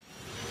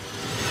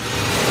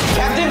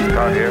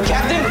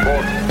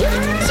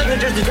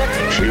Signatures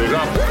detected. Shield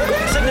up.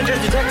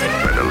 Signatures detected.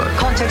 Red alert.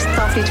 Context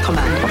Starfleet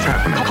Command. What's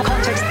happened?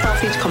 Context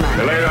Starfleet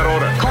Command. Delay that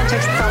order.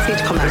 Context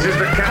Starfleet Command. This is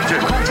the captain.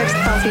 Context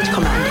Starfleet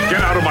Command.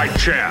 Get out of my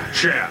chair.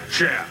 Chair.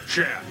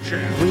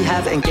 We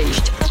have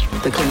engaged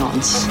the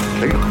Klingons.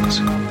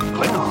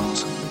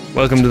 Klingons.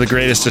 Welcome to The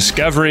Greatest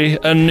Discovery,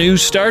 a new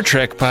Star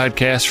Trek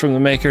podcast from the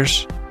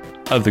makers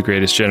of The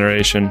Greatest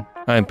Generation.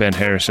 I'm Ben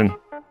Harrison.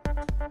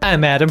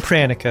 I'm Adam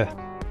Pranica.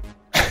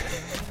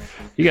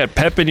 You got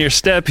pep in your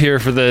step here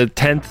for the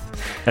 10th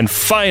and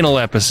final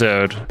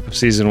episode of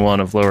Season 1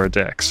 of Lower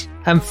Decks.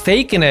 I'm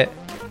faking it,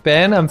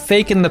 Ben. I'm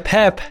faking the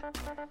pep.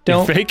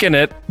 You're faking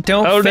it?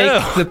 Don't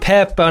fake the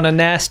pep on a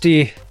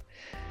nasty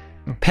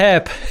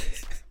pep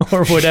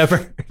or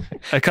whatever.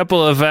 A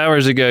couple of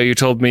hours ago, you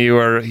told me you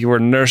were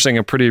nursing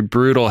a pretty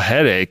brutal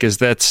headache. Is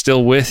that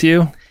still with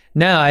you?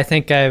 No, I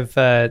think I've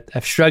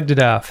shrugged it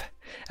off.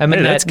 I'm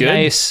in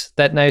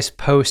that nice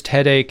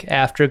post-headache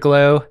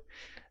afterglow,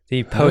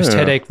 the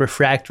post-headache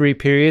refractory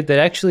period that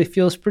actually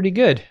feels pretty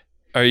good.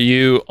 Are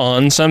you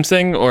on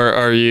something or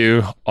are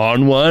you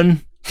on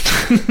one?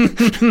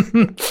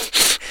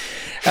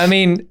 I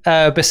mean,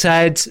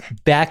 besides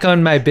back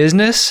on my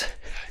business.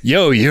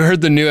 Yo, you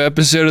heard the new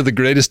episode of The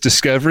Greatest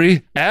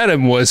Discovery?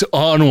 Adam was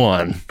on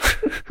one.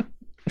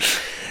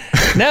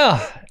 No,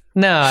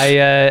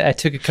 I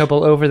took a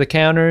couple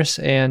over-the-counters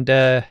and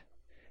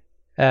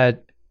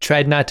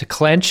tried not to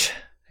clench.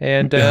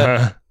 And do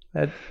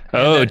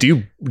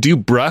you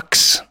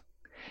Brux?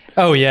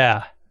 Oh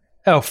yeah,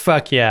 oh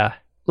fuck yeah!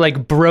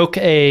 Like broke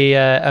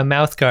a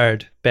mouth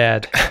guard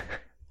bad.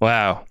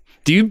 Wow.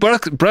 Do you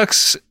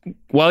Brux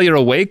while you're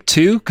awake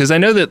too? Because I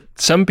know that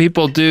some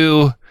people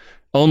do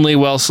only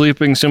while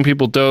sleeping, some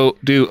people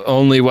do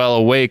only while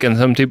awake, and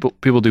some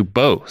people do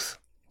both.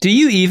 Do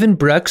you even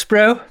Brux,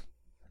 bro?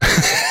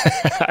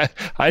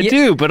 I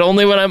do, but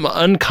only when I'm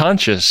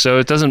unconscious, so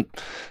it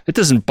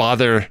doesn't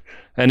bother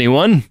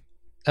anyone.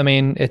 I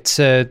mean, it's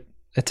an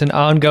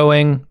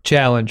ongoing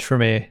challenge for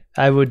me.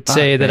 I would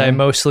say that I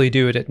mostly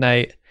do it at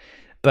night,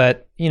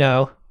 but you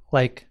know,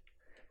 like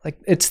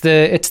it's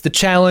the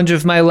challenge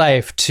of my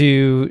life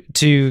to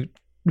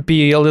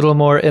be a little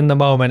more in the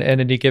moment at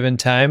any given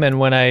time, and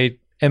when I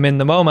am in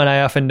the moment,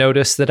 I often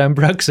notice that I'm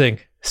bruxing.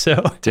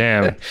 So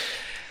damn.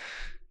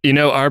 You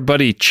know, our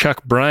buddy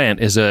Chuck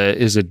Bryant is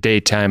a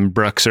daytime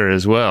bruxer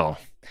as well.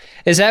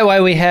 Is that why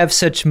we have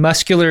such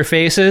muscular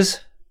faces,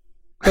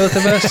 both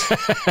of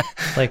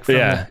us? Like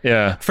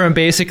from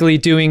basically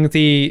doing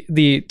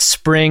the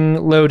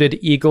spring-loaded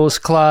eagle's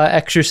claw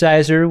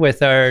exerciser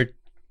with our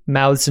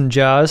mouths and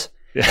jaws.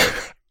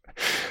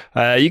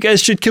 Yeah. You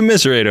guys should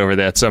commiserate over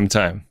that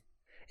sometime.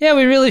 Yeah,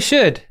 we really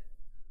should.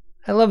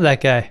 I love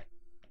that guy.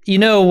 You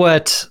know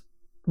what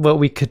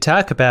we could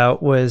talk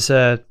about was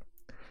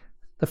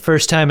the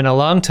first time in a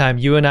long time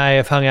you and I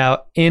have hung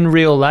out in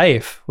real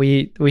life.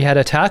 We had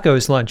a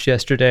tacos lunch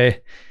yesterday.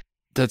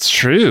 That's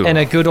true. And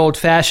a good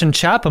old-fashioned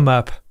chop 'em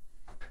up.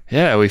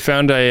 Yeah, we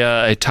found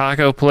a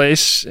taco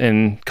place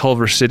in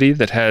Culver City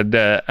that had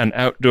an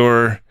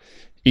outdoor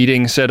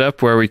eating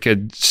setup where we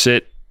could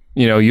sit,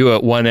 you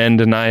at one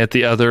end and I at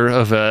the other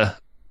of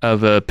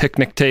a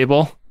picnic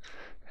table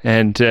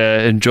and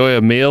enjoy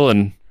a meal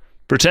and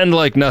pretend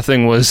like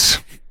nothing was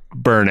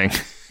burning.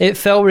 It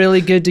felt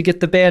really good to get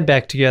the band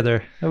back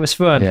together. It was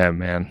fun. Yeah,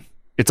 man.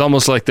 It's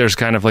almost like there's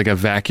kind of like a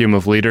vacuum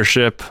of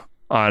leadership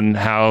on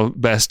how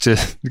best to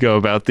go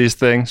about these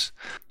things.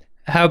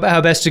 How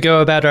best to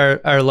go about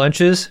our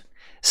lunches?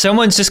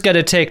 Someone's just got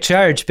to take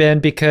charge, Ben,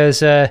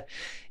 because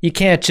you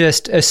can't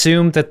just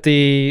assume that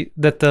the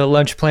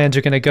lunch plans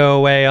are going to go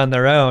away on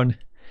their own.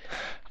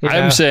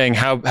 I'm saying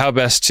how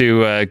best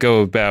to go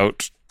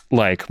about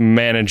like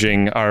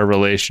managing our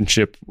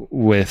relationship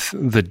with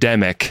the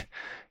demic.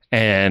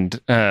 And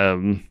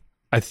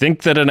I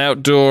think that an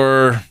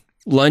outdoor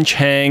lunch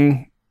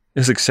hang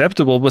is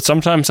acceptable, but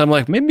sometimes I'm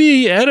like,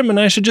 maybe Adam and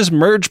I should just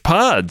merge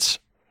pods.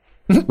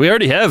 We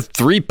already have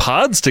 3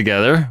 pods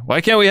together. Why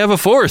can't we have a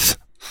 4th?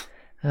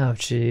 Oh,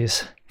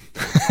 jeez.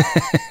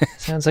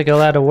 Sounds like a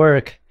lot of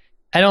work.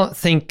 I don't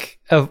think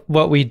of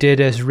what we did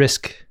as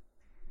risky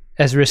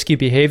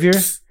behavior.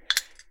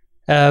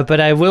 But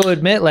I will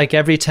admit, like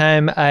every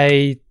time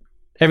I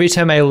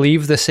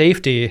leave the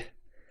safety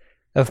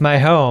of my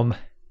home,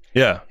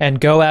 and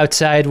go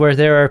outside where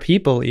there are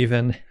people,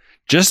 even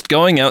just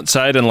going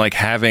outside and like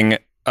having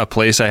a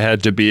place I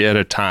had to be at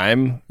a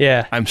time.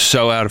 Yeah, I'm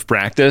so out of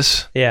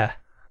practice. Yeah,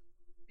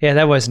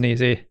 that wasn't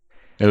easy.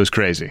 It was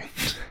crazy.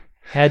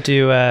 Had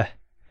to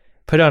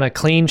put on a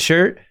clean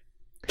shirt.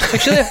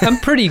 Actually, I'm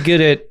pretty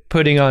good at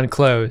putting on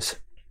clothes.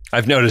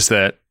 I've noticed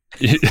that.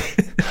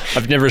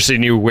 I've never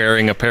seen you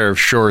wearing a pair of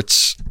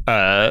shorts,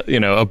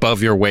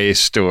 above your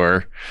waist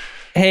or...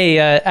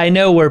 Hey, I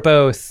know we're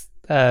both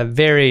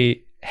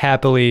very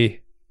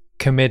happily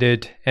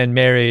committed and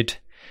married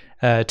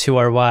to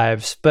our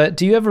wives, but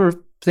do you ever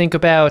think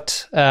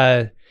about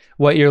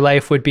what your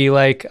life would be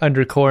like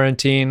under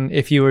quarantine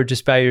if you were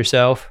just by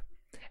yourself?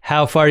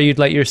 How far you'd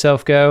let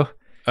yourself go?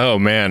 Oh,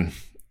 man.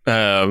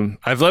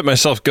 I've let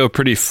myself go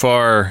pretty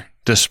far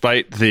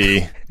despite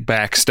the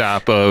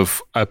backstop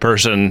of a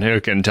person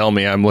who can tell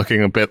me I'm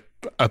looking a bit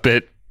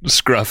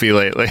scruffy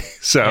lately.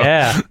 So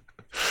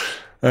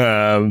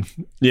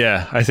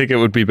yeah, I think it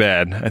would be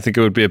bad. I think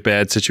it would be a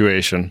bad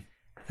situation.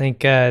 I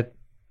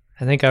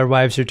think our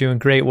wives are doing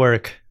great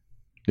work.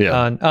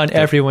 On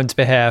everyone's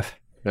behalf.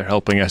 They're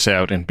helping us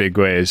out in big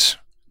ways.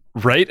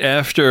 Right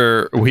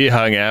after we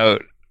hung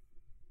out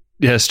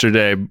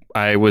yesterday,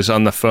 I was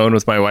on the phone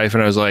with my wife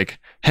and I was like,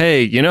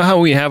 hey, you know how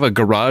we have a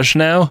garage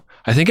now?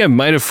 I think I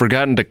might have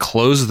forgotten to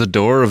close the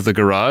door of the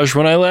garage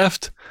when I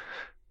left.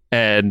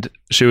 And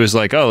she was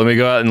like, oh, let me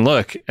go out and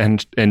look.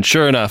 And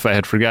sure enough, I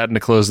had forgotten to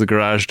close the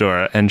garage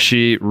door. And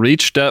she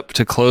reached up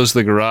to close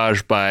the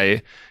garage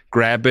by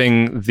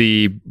grabbing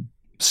the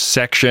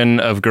section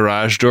of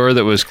garage door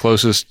that was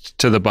closest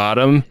to the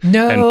bottom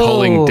and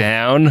pulling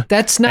down.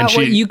 That's not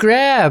what you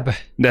grab.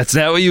 That's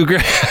not what you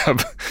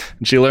grab.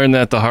 And she learned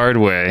that the hard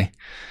way.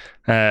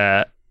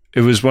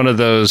 It was one of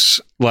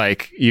those,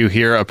 like, you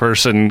hear a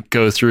person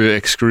go through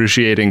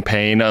excruciating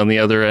pain on the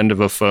other end of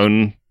a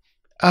phone.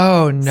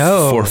 Oh,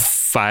 no. For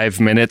 5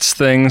 minutes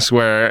things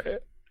where,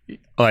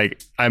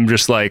 like, I'm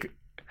just, like,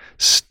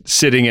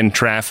 sitting in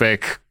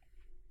traffic,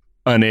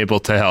 unable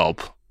to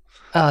help.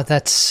 Oh,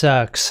 that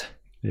sucks.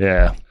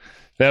 Yeah.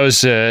 That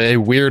was a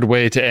weird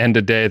way to end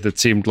a day that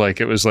seemed like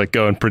it was, like,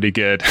 going pretty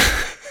good.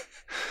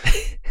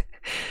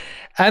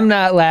 I'm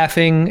not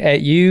laughing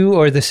at you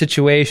or the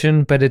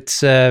situation, but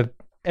it's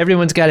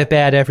everyone's got it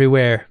bad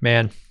everywhere,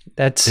 man.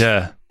 That's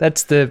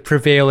the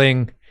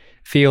prevailing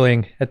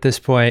feeling at this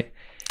point.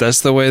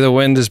 That's the way the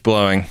wind is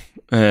blowing.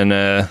 And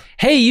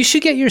hey, you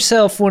should get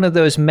yourself one of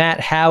those Matt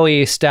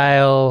Howie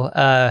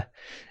style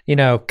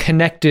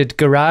connected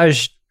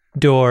garage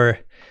door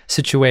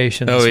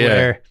situations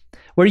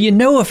where you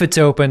know if it's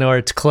open or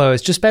it's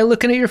closed just by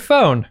looking at your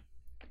phone.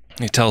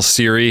 You tell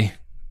Siri,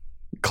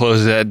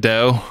 close that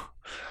door.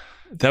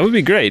 That would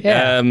be great.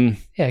 Yeah,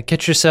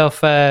 get yourself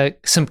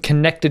some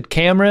connected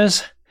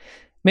cameras.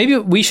 Maybe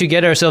we should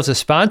get ourselves a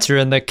sponsor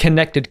in the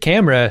connected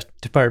camera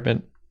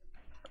department.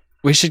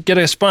 We should get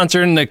a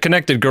sponsor in the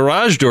connected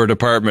garage door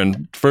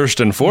department, first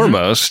and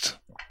foremost.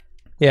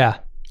 Yeah.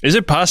 Is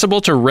it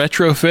possible to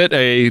retrofit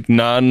a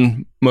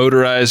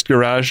non-motorized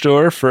garage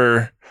door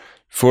for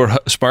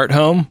smart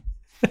home?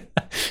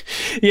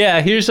 Yeah,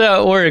 here's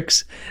how it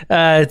works.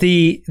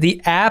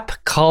 The app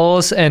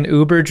calls an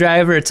Uber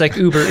driver. It's like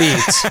Uber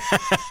Eats.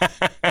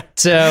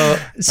 So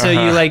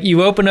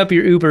you open up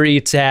your Uber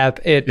Eats app.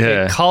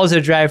 It calls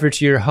a driver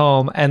to your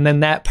home, and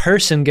then that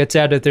person gets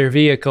out of their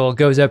vehicle,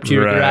 goes up to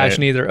your garage,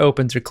 and either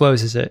opens or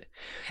closes it.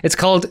 It's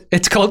called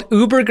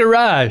Uber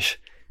Garage.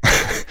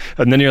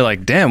 And then you're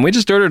like, damn, we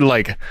just ordered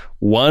like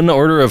 1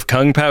 order of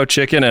Kung Pao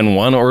chicken and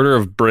 1 order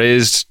of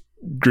braised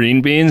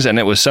green beans, and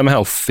it was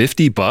somehow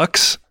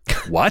 $50.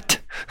 What?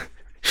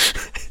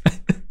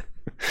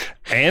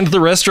 And the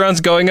restaurant's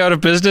going out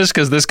of business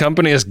because this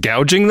company is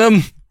gouging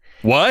them?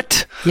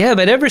 What? Yeah,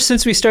 but ever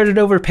since we started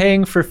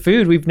overpaying for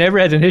food, we've never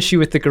had an issue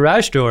with the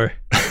garage door.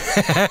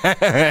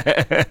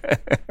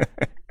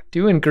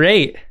 Doing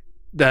great.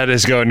 That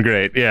is going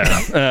great,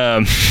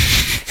 yeah.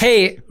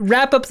 Hey,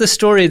 wrap up the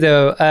story,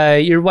 though.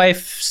 Your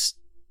wife's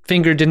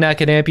finger did not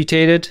get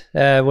amputated.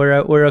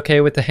 We're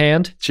okay with the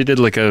hand? She did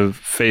like a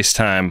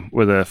FaceTime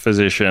with a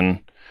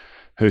physician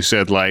who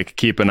said, like,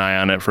 keep an eye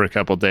on it for a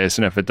couple of days,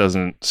 and if it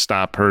doesn't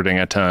stop hurting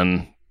a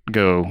ton,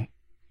 go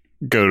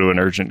to an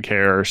urgent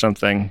care or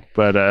something.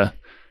 But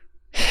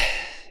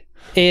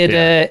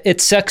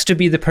it sucks to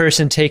be the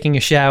person taking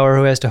a shower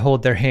who has to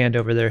hold their hand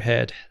over their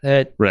head.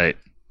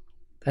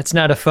 That's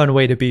not a fun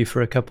way to be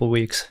for a couple of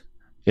weeks.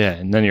 Yeah,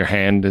 and then your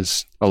hand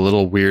is a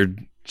little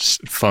weird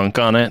funk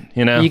on it,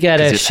 you know? You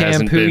gotta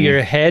shampoo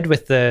your head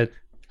with the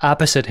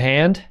opposite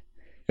hand.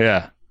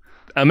 Yeah.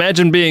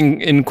 Imagine being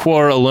in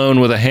quar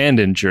alone with a hand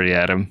injury,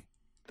 Adam.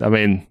 I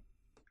mean,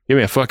 give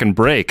me a fucking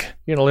break.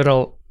 You're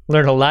gonna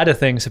learn a lot of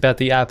things about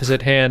the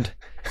opposite hand.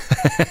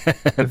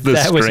 If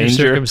that was your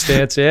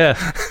circumstance,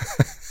 yeah.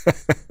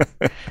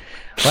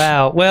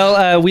 Wow.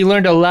 Well, we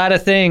learned a lot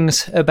of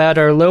things about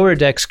our lower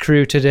decks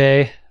crew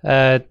today.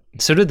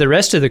 So did the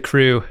rest of the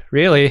crew,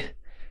 really.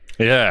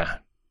 Yeah.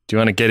 Do you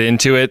want to get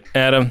into it,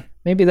 Adam?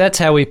 Maybe that's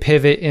how we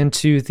pivot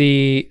into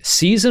the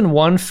season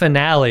 1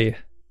 finale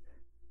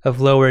of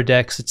Lower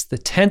Decks. It's the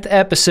 10th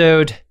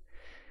episode.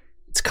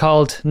 It's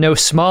called No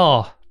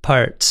Small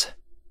Parts.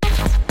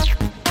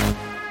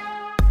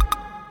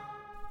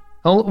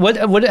 Oh, what?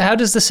 How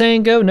does the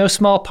saying go? No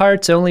small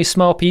parts, only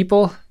small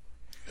people?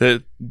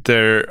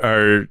 There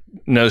are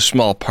no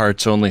small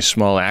parts, only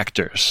small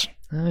actors.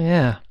 Oh,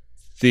 yeah.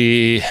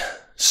 The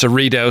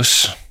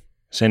Cerritos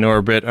is in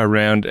orbit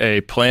around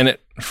a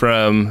planet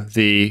from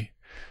the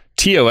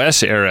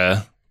TOS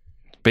era,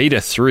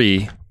 Beta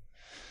 3.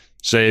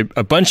 So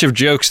a bunch of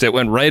jokes that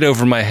went right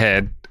over my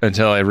head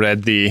until I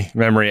read the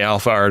Memory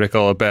Alpha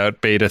article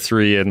about Beta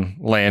 3 and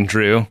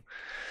Landru.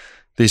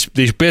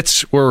 These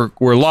bits were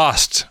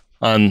lost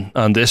on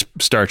this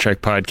Star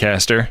Trek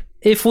podcaster.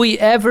 If we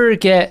ever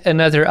get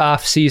another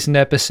off-season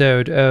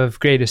episode of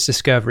Greatest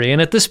Discovery,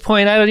 and at this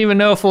point, I don't even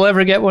know if we'll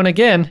ever get one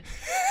again,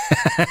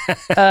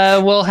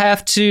 we'll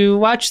have to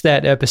watch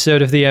that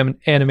episode of the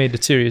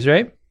animated series,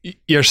 right?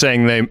 You're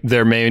saying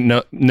there may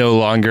no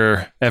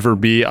longer ever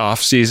be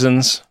off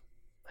seasons?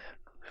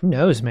 Who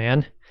knows,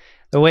 man?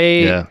 The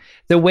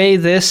way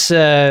this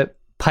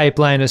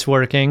pipeline is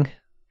working.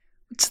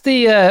 It's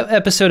the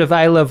episode of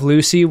I Love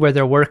Lucy where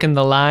they're working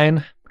the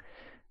line.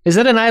 Is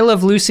that an I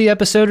Love Lucy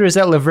episode, or is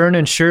that Laverne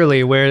and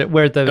Shirley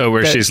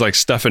where she's like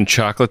stuffing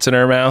chocolates in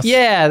her mouth?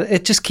 Yeah,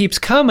 it just keeps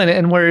coming,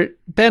 and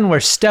we're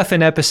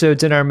stuffing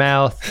episodes in our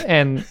mouth,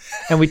 and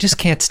we just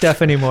can't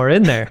stuff any more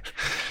in there.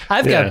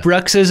 I've got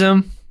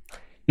bruxism.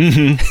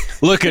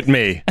 Mm-hmm. Look at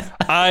me.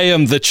 I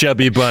am the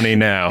chubby bunny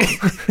now.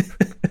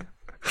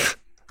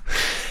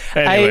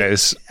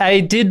 Anyways.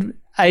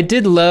 I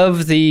did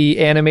love the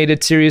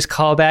animated series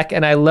callback,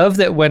 and I love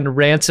that when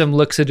Ransom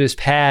looks at his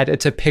pad,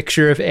 it's a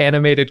picture of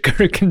animated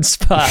Kirk and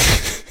Spock.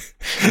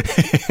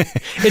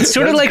 It's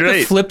sort of like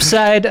the flip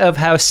side of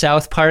how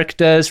South Park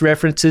does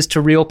references to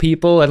real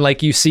people, and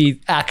like you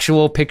see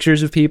actual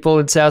pictures of people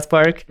in South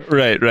Park.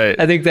 Right.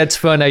 I think that's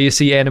fun how you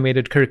see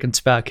animated Kirk and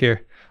Spock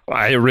here.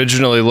 I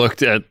originally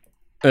looked at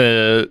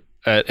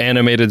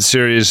animated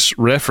series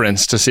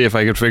reference to see if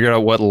I could figure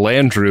out what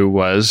Landru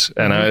was,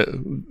 and I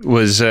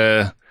was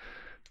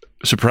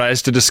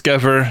surprised to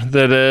discover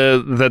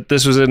that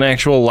this was an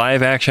actual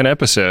live action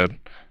episode.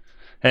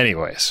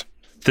 Anyways,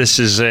 this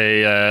is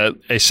a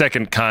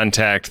second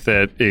contact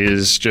that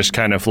is just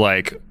kind of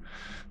like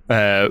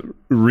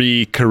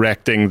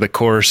recorrecting the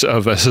course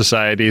of a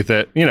society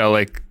that,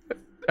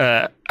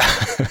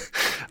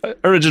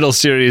 original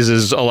series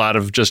is a lot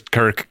of just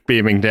Kirk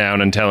beaming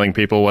down and telling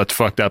people what's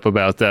fucked up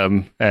about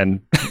them,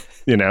 and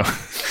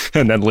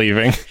and then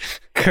leaving.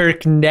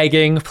 Kirk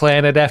negging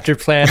planet after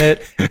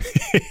planet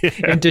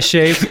into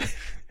shape.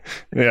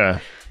 Yeah.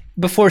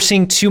 Before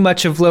seeing too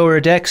much of Lower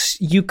Decks,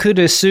 you could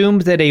assume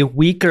that a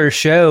weaker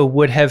show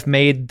would have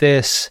made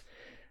this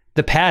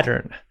the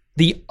pattern.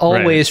 The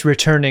always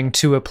returning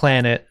to a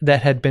planet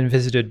that had been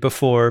visited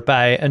before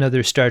by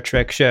another Star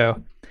Trek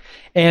show.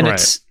 And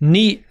it's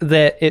neat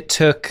that it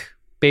took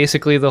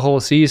basically the whole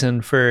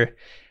season for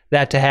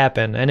that to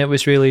happen. And it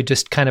was really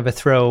just kind of a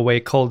throwaway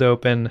cold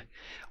open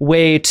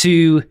way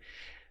to...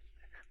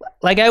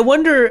 Like, I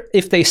wonder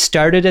if they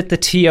started at the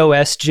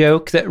TOS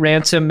joke that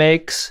Ransom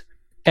makes,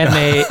 and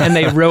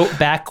they wrote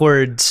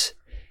backwards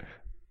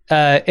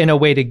in a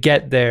way to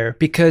get there,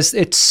 because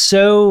it's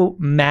so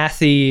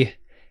mathy.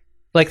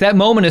 Like, that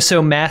moment is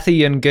so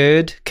mathy and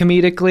good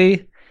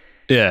comedically.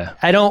 Yeah.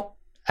 I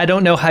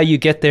don't know how you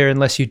get there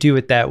unless you do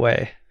it that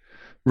way.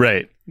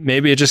 Right.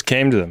 Maybe it just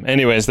came to them.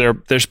 Anyways,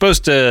 they're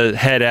supposed to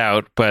head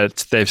out,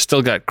 but they've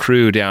still got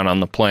crew down on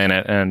the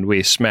planet, and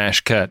we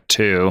smash cut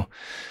to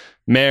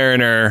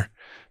Mariner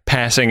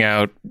passing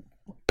out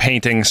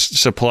painting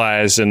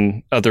supplies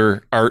and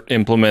other art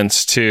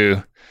implements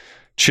to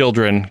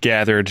children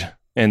gathered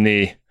in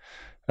the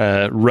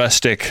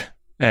rustic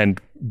and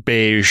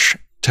beige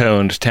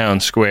toned town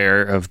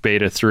square of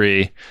Beta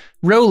 3.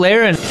 Ro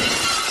Laren.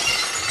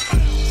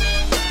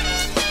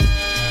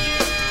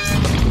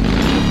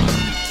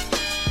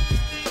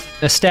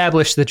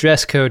 Establish the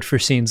dress code for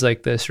scenes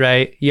like this,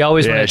 right? You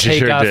always want to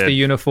take off the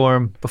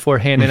uniform before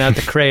handing out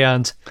the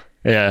crayons.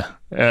 Yeah.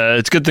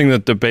 It's a good thing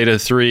that the Beta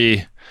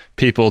 3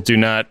 people do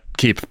not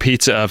keep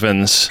pizza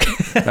ovens,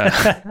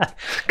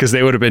 because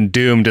they would have been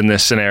doomed in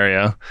this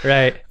scenario.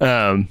 Right.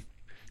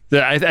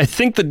 I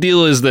think the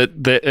deal is that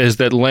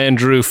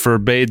Landru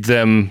forbade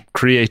them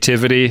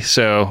creativity,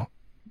 so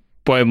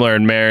Boimler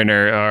and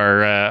Mariner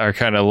are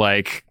kind of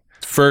like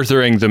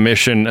furthering the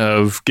mission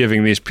of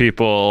giving these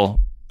people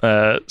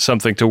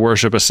something to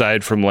worship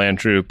aside from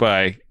Landru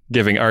by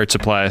giving art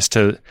supplies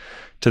to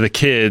the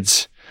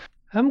kids.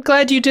 I'm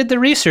glad you did the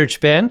research,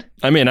 Ben.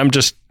 I mean,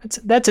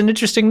 that's an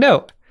interesting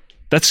note.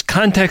 That's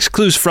context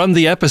clues from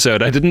the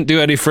episode. I didn't do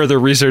any further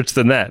research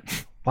than that.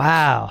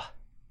 Wow.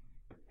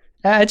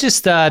 I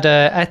just thought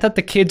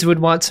the kids would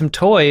want some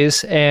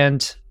toys,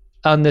 and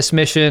on this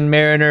mission,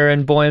 Mariner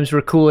and Boims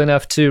were cool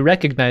enough to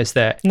recognize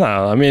that.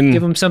 No, I mean...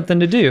 Give them something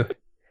to do.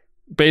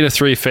 Beta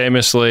 3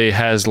 famously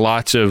has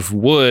lots of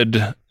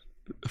wood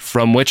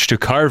from which to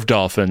carve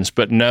dolphins,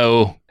 but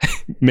no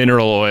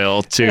mineral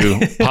oil to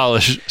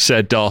polish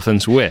said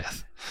dolphins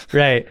with.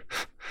 Right.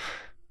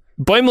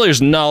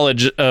 Boimler's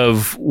knowledge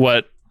of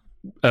what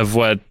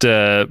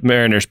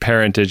Mariner's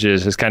parentage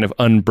is has kind of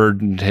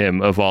unburdened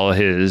him of all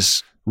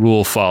his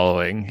rule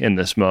following in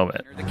this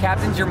moment. The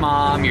captain's your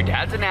mom, your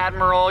dad's an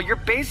admiral, you're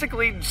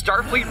basically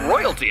Starfleet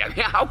royalty. I mean,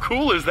 how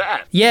cool is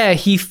that? Yeah,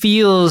 he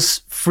feels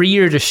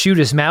freer to shoot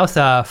his mouth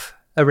off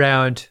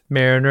around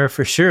Mariner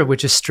for sure,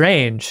 which is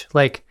strange.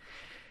 Like,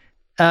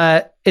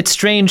 it's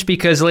strange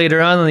because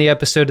later on in the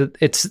episode,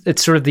 it's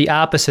sort of the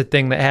opposite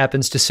thing that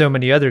happens to so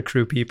many other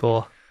crew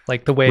people,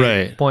 like the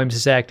way Boims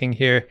is acting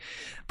here.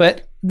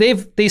 But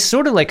they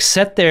sort of like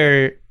set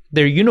their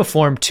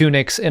uniform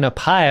tunics in a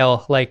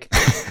pile, like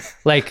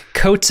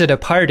coats at a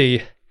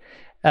party,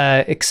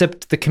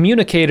 except the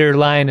communicator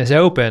line is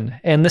open,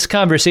 and this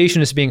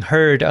conversation is being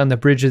heard on the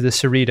bridge of the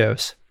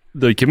Cerritos.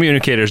 The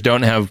communicators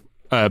don't have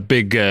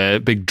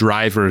big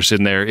drivers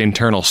in their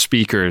internal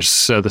speakers,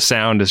 so the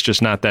sound is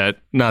just not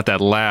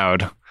that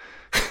loud.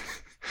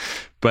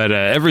 But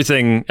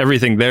everything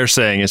they're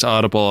saying is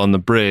audible on the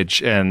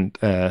bridge, and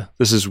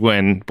this is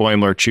when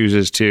Boimler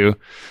chooses to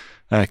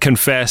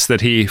confess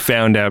that he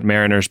found out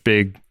Mariner's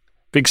big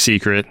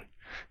secret,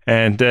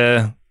 and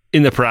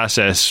in the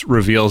process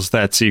reveals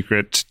that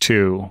secret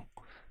to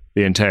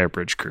the entire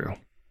bridge crew.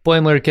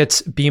 Boimler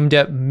gets beamed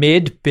up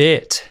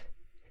mid-bit,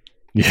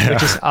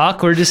 which is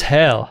awkward as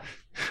hell.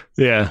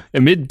 Yeah, a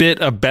mid-bit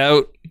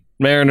about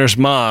Mariner's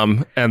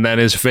mom, and then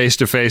is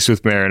face-to-face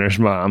with Mariner's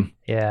mom.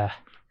 Yeah.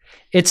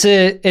 It's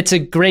a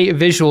great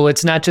visual.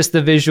 It's not just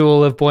the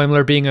visual of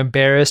Boimler being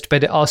embarrassed,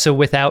 but also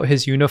without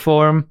his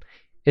uniform.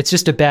 It's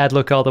just a bad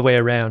look all the way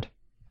around.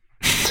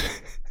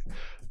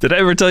 Did I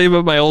ever tell you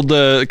about my old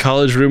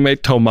college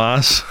roommate,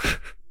 Tomas?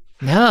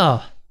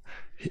 No.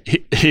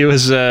 He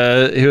was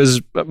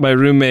my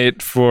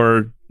roommate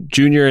for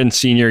junior and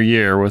senior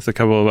year with a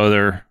couple of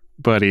other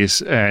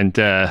buddies, and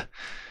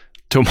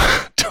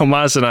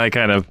Tomas and I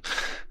kind of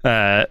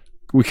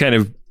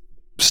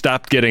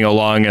stopped getting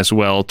along as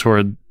well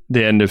toward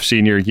the end of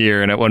senior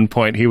year, and at one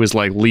point he was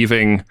like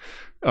leaving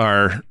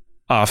our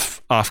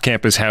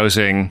off-campus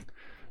housing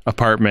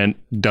apartment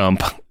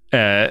dump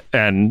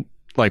and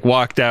like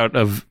walked out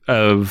of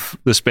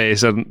the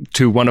space, and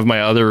to one of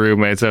my other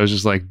roommates I was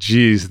just like,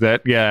 geez,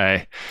 that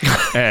guy.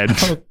 And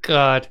oh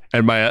god.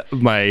 And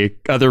my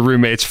other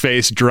roommate's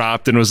face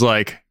dropped and was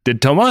like,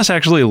 did Tomas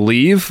actually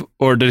leave,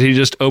 or did he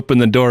just open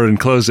the door and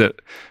close it?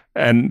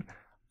 And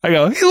I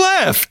go, he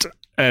left.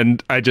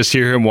 And I just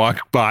hear him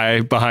walk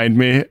by behind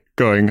me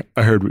going,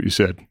 I heard what you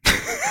said.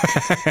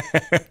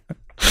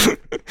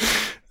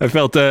 I have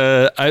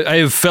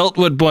felt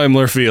what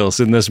Boimler feels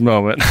in this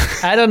moment.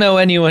 I don't know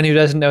anyone who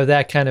doesn't know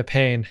that kind of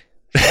pain.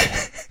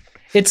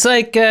 It's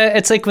like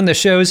when the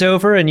show's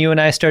over and you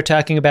and I start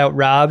talking about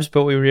Robs,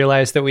 but we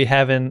realize that we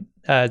haven't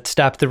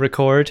stopped the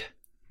record.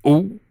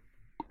 Ooh.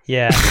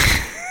 Yeah.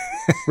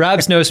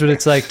 Robs knows what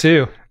it's like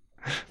too.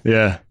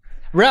 Yeah.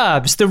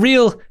 Robs, the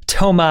real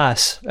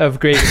Tomas of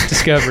Greatest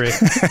Discovery.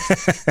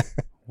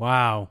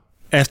 Wow.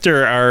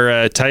 After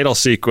our title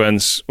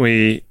sequence,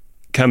 we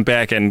come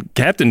back and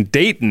Captain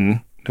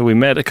Dayton, who we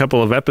met a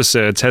couple of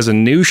episodes, has a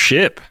new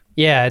ship.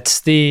 Yeah,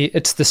 it's the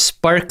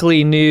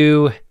sparkly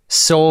new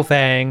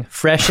Solvang,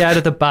 fresh out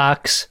of the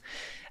box.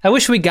 I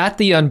wish we got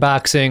the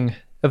unboxing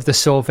of the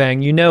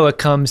Solvang. You know, it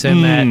comes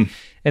in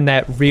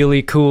that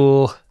really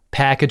cool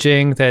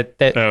packaging that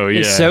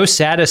is so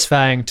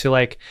satisfying to,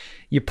 like,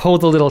 you pull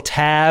the little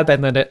tab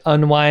and then it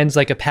unwinds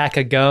like a pack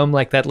of gum,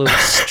 like that little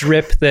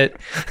strip that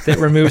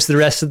removes the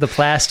rest of the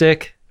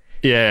plastic.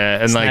 Yeah,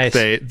 and it's like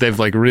nice. they've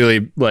like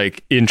really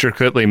like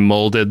intricately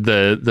molded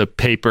the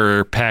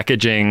paper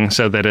packaging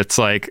so that it's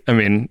like, I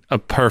mean, a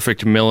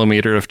perfect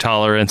millimeter of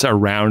tolerance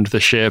around the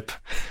ship.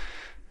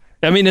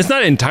 I mean, it's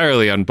not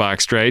entirely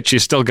unboxed, right?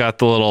 She's still got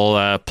the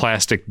little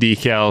plastic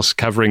decals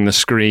covering the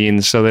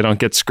screens so they don't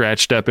get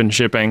scratched up in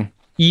shipping.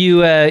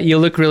 You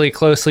look really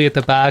closely at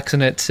the box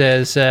and it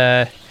says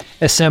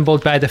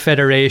assembled by the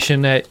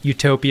Federation at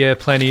Utopia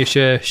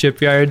Planitia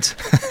Shipyards.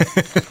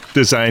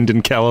 Designed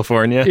in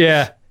California.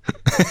 Yeah.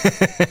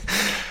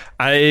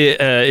 I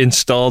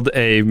installed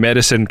a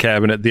medicine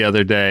cabinet the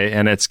other day,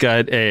 and it's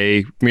got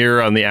a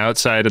mirror on the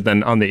outside, and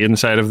then on the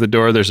inside of the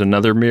door there's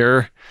another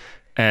mirror,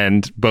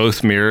 and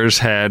both mirrors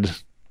had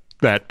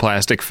that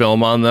plastic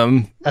film on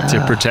them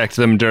to protect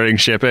them during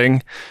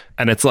shipping,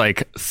 and it's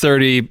like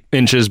 30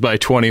 inches by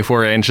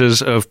 24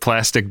 inches of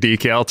plastic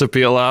decal to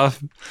peel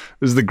off. It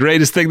was the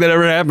greatest thing that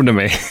ever happened to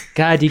me.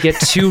 God, you get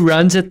 2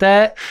 runs at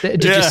that?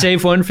 Did you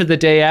save one for the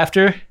day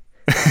after?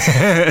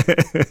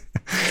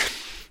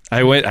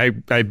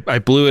 I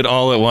blew it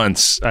all at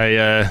once.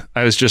 I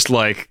was just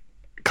like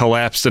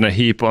collapsed in a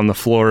heap on the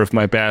floor of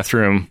my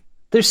bathroom.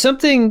 There's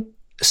something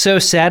so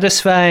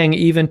satisfying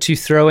even to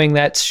throwing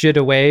that shit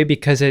away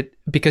because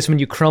when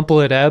you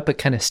crumple it up, it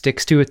kind of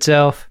sticks to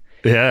itself.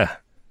 Yeah,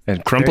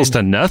 and crumples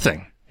to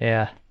nothing.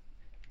 Yeah,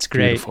 it's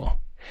great. Beautiful.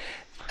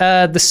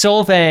 The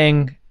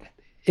Solvang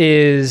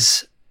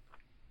is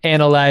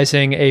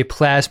analyzing a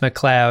plasma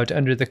cloud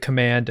under the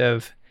command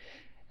of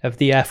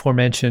the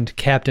aforementioned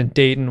Captain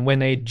Dayton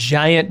when a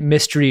giant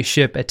mystery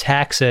ship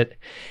attacks it,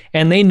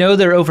 and they know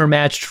they're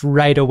overmatched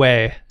right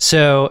away.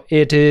 So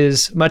it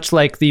is much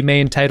like the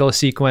main title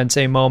sequence,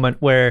 a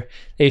moment where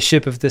a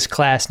ship of this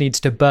class needs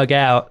to bug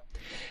out.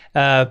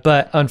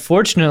 But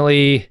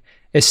unfortunately,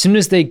 as soon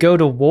as they go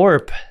to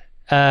warp,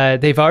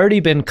 they've already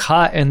been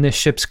caught in this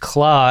ship's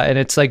claw, and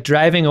it's like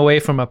driving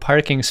away from a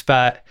parking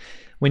spot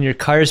when your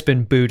car's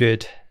been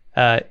booted.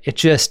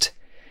 It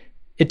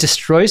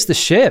destroys the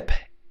ship.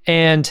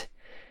 And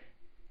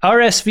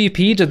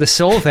RSVP to the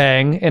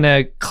Solvang in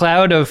a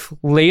cloud of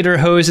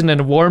lederhosen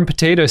and warm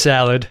potato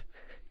salad.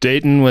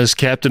 Dayton was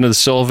captain of the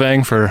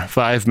Solvang for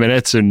 5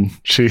 minutes, and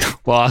she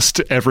lost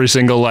every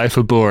single life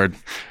aboard.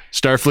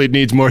 Starfleet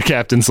needs more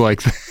captains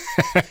like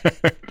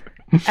that.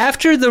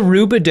 After the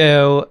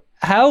Rubidoux,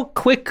 how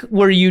quick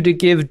were you to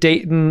give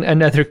Dayton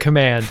another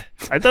command?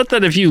 I thought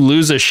that if you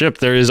lose a ship,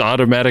 there is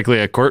automatically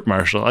a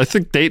court-martial. I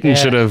think Dayton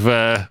should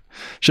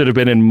have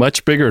been in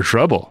much bigger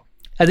trouble.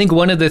 I think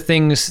one of the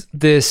things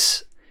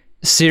this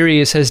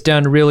series has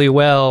done really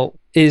well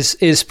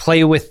is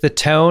play with the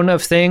tone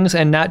of things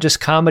and not just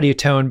comedy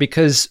tone,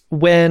 because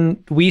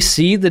when we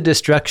see the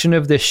destruction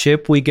of the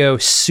ship, we go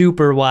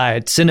super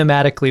wide,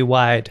 cinematically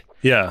wide.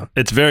 Yeah,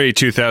 it's very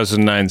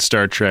 2009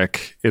 Star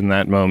Trek in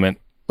that moment.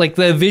 Like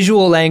the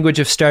visual language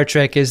of Star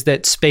Trek is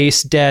that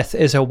space death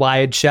is a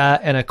wide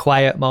shot and a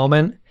quiet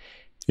moment.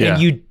 Yeah.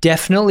 And you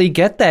definitely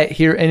get that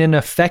here in an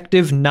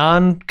effective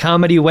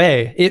non-comedy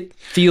way. It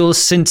feels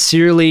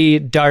sincerely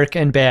dark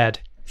and bad.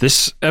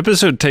 This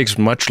episode takes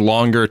much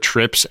longer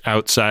trips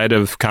outside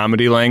of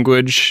comedy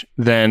language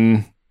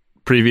than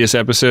previous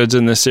episodes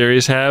in this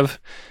series have.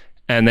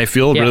 And they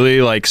feel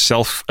really like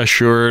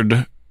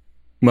self-assured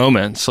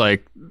moments.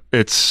 Like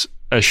it's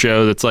a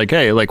show that's like,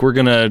 hey, like we're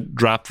going to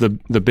drop the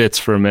bits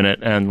for a minute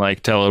and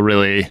like tell a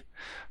really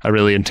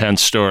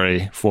intense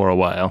story for a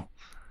while.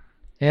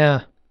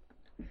 Yeah.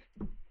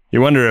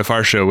 You wonder if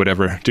our show would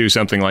ever do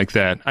something like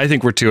that. I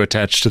think we're too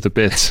attached to the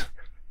bits.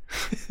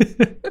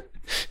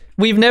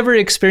 We've never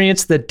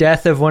experienced the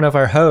death of one of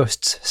our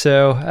hosts,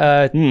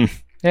 so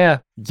yeah.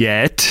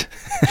 Yet.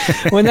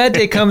 When that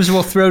day comes,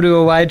 we'll throw to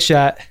a wide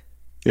shot.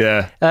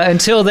 Yeah.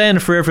 Until then,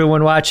 for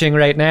everyone watching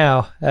right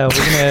now, we're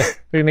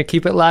gonna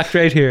keep it locked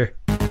right here.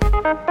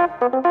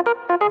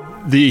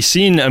 The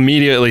scene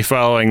immediately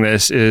following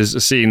this is a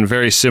scene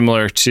very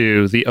similar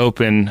to the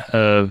open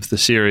of the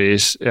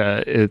series.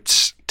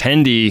 It's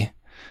Tendi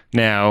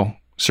now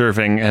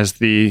serving as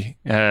the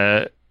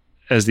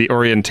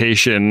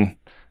orientation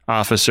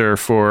officer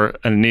for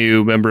a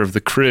new member of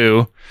the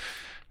crew.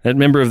 That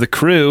member of the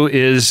crew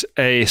is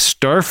a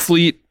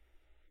Starfleet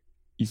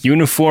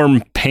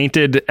uniform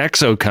painted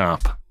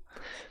exocomp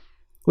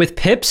with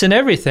pips and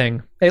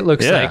everything. It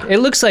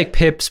looks like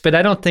pips, but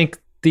I don't think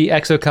the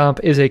exocomp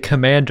is a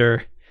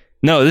commander.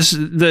 No,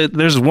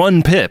 there's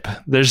one pip.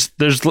 There's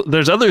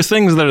other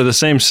things that are the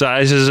same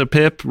size as a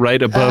pip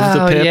right above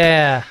the pip.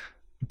 Yeah.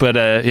 But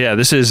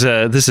this is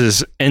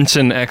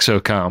Ensign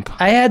Exocomp.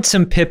 I had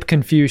some pip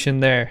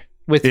confusion there.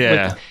 With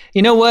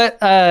you know what?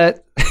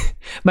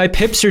 My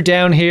pips are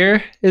down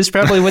here is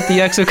probably what the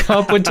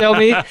exocomp would tell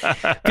me,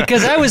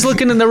 because I was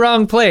looking in the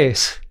wrong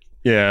place.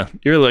 Yeah,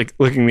 you're like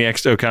looking the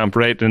exocomp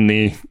right in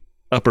the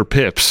upper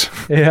pips.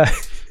 Yeah.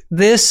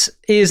 This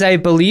is, I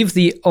believe,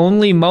 the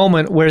only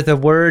moment where the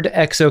word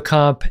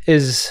exocomp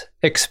is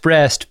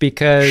expressed,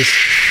 because...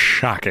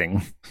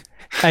 Shocking.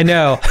 I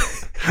know.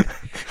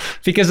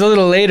 Because a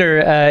little later,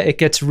 it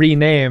gets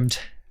renamed.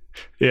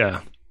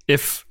 Yeah.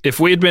 If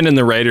we had been in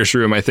the writer's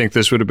room, I think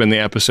this would have been the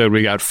episode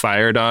we got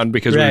fired on,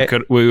 because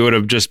we would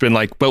have just been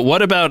like, but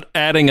what about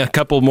adding a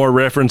couple more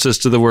references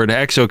to the word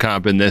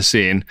exocomp in this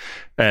scene?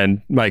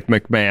 And Mike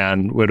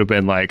McMahon would have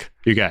been like,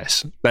 you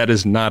guys, that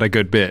is not a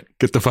good bit.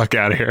 Get the fuck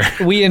out of here.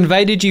 We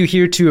invited you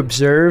here to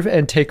observe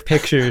and take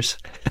pictures,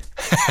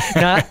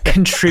 not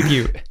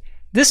contribute.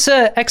 This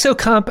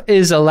exocomp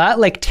is a lot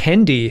like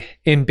Tendi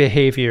in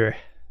behavior,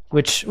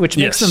 which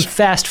makes them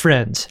fast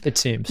friends, it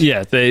seems.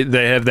 Yeah, they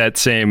have that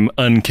same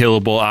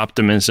unkillable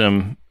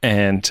optimism,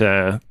 and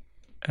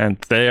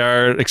they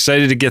are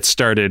excited to get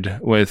started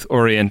with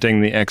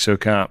orienting the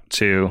exocomp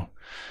to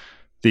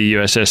the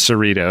USS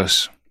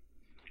Cerritos.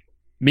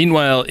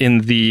 Meanwhile, in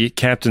the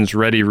captain's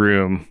ready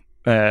room,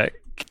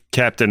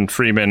 Captain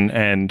Freeman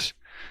and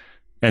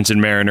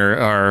Ensign Mariner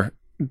are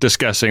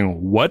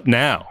discussing what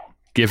now,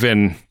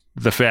 given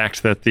the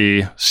fact that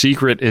the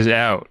secret is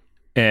out.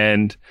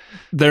 And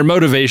their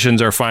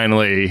motivations are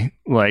finally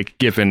like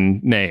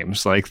given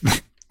names. Like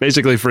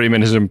basically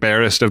Freeman is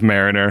embarrassed of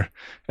Mariner,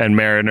 and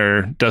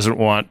Mariner doesn't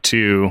want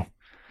to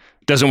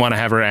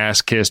have her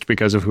ass kissed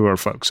because of who her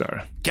folks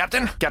are.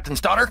 Captain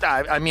Stoddard?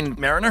 I mean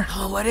Mariner?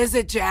 Oh, what is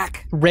it,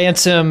 Jack?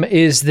 Ransom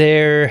is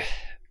there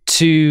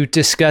to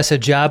discuss a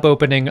job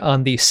opening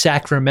on the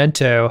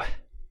Sacramento,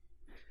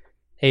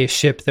 a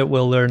ship that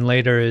we'll learn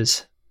later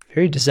is a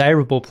very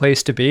desirable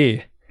place to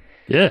be.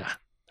 Yeah.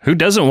 Who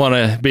doesn't want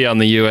to be on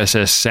the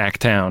USS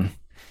Sacktown?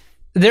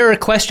 There are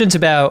questions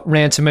about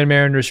Ransom and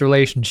Mariner's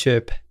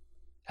relationship,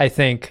 I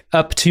think,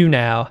 up to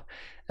now.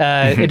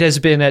 It has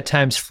been at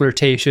times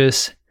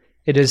flirtatious.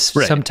 It has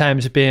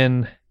sometimes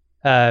been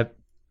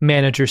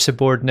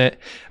manager-subordinate.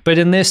 But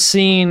in this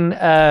scene,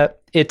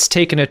 it's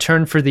taken a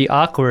turn for the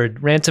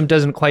awkward. Ransom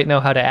doesn't quite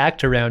know how to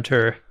act around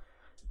her.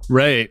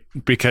 Right,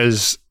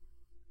 because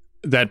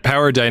that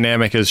power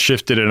dynamic has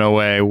shifted in a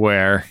way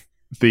where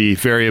the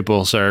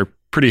variables are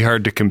pretty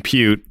hard to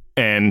compute,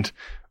 and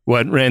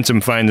what Ransom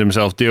finds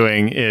himself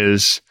doing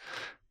is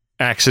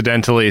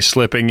accidentally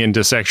slipping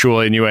into sexual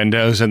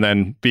innuendos and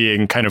then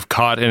being kind of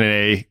caught in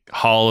a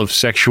hall of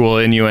sexual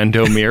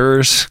innuendo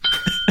mirrors.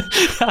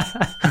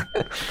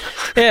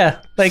 Yeah,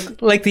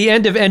 like the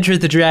end of Enter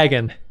the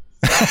Dragon,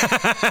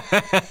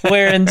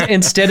 where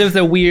instead of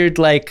the weird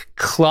like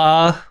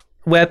claw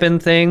weapon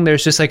thing,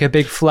 there's just like a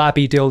big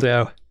floppy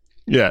dildo.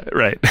 Yeah,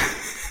 right.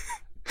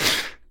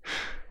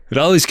 It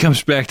always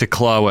comes back to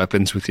claw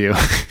weapons with you.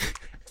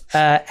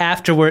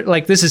 Afterward,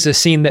 like this is a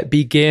scene that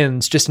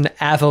begins just an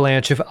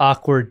avalanche of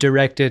awkward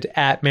directed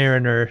at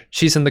Mariner.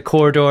 She's in the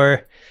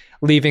corridor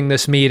leaving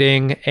this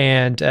meeting,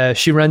 and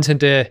she runs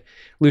into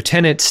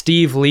Lieutenant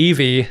Steve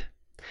Levy.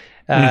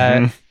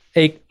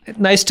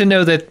 Nice to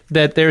know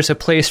that there's a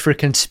place for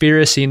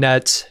conspiracy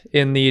nuts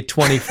in the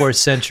 24th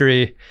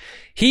century.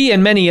 He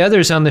and many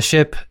others on the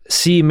ship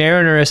see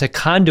Mariner as a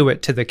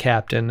conduit to the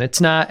captain.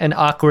 It's not an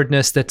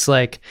awkwardness that's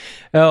like,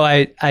 oh,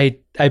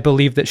 I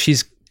believe that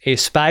she's a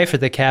spy for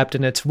the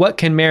captain. It's what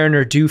can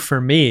Mariner do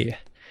for me?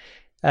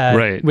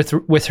 Right.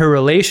 With her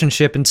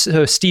relationship. And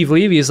so Steve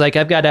Levy is like,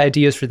 I've got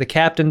ideas for the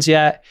captains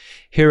yet.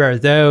 Here are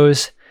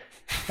those.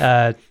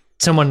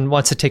 Someone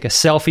wants to take a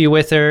selfie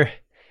with her.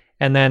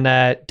 And then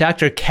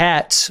Dr.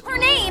 Katz. Her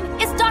name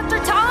is Dr.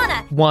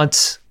 Tahana.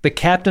 Wants the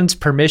captain's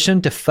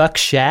permission to fuck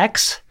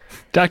Shax.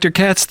 Dr.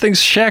 Katz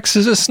thinks Shax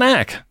is a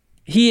snack.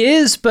 He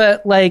is,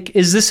 but like,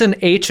 is this an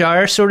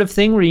HR sort of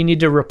thing where you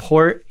need to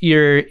report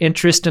your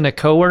interest in a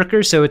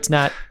coworker so it's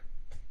not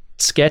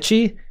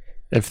sketchy?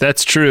 If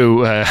that's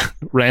true,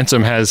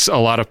 Ransom has a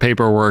lot of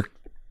paperwork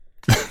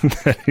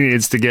that he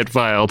needs to get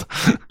filed.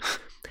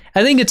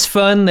 I think it's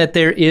fun that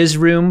there is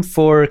room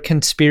for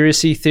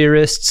conspiracy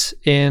theorists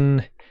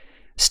in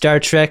Star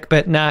Trek,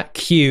 but not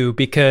Q,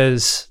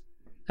 because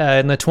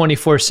in the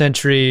 24th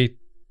century,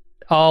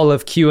 all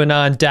of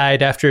QAnon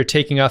died after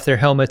taking off their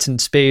helmets in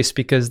space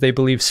because they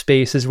believe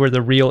space is where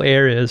the real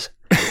air is.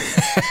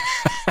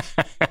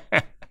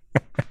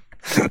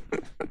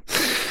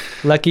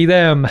 Lucky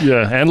them.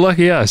 Yeah, and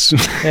lucky us.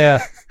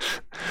 Yeah.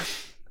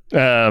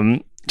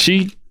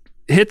 She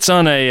hits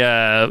on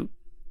an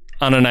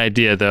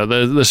idea though.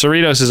 The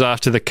Cerritos is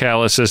off to the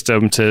Kala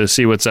system to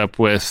see what's up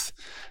with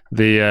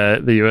the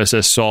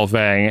USS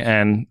Solvang,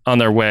 and on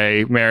their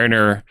way,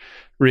 Mariner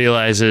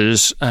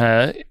realizes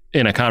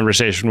in a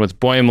conversation with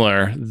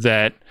Boimler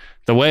that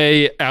the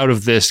way out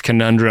of this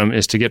conundrum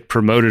is to get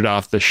promoted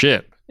off the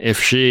ship. If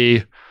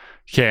she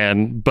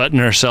can button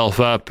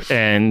herself up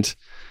and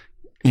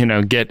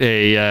get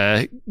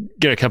a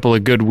couple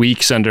of good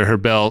weeks under her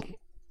belt,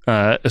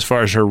 as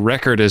far as her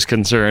record is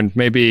concerned,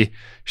 maybe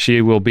she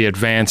will be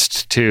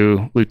advanced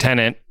to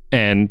lieutenant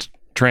and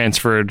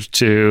transferred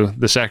to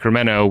the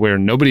Sacramento, where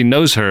nobody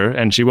knows her,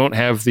 and she won't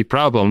have the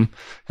problem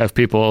of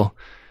people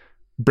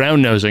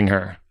brown-nosing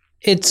her.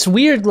 It's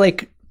weird,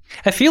 like,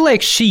 I feel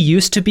like she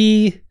used to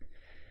be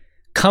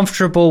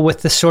comfortable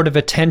with the sort of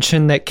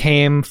attention that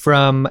came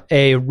from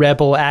a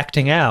rebel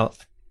acting out.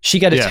 She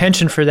got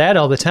attention for that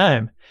all the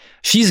time.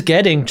 She's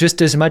getting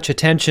just as much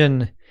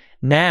attention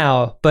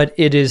now, but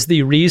it is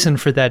the reason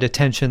for that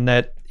attention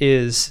that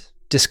is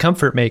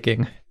discomfort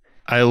making.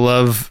 I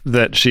love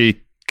that she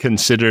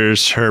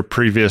considers her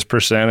previous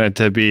persona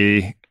to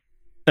be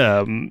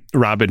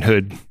Robin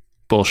Hood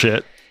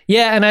bullshit.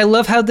 Yeah, and I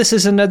love how this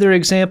is another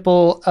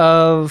example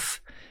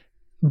of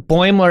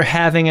Boimler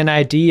having an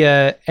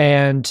idea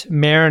and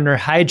Mariner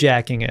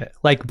hijacking it.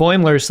 Like,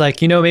 Boimler's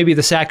like, maybe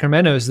the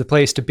Sacramento is the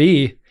place to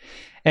be.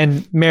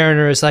 And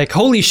Mariner is like,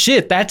 holy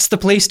shit, that's the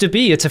place to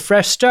be. It's a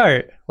fresh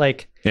start.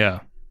 Like,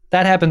 yeah,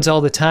 that happens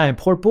all the time.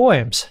 Poor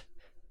Boims.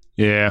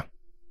 Yeah.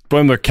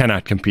 Boimler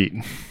cannot compete.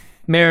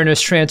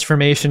 Mariner's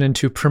transformation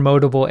into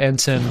promotable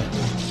ensign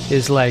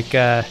is like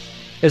a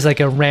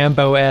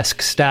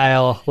Rambo-esque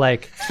style,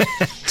 like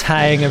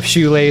tying of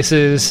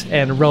shoelaces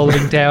and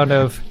rolling down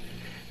of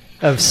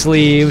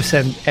sleeves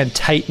and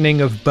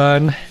tightening of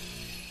bun.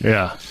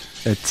 Yeah,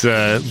 it's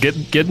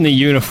getting the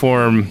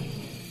uniform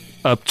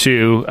up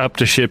to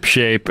ship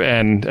shape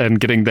and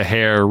getting the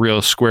hair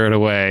real squared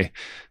away,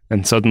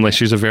 and suddenly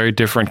she's a very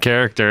different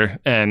character,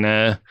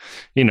 and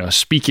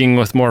speaking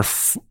with more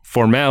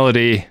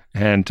formality,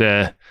 and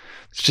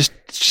it's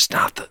just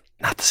not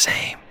the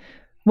same.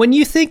 When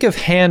you think of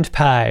hand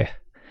pie,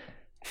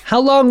 how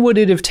long would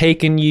it have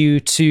taken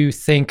you to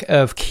think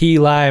of key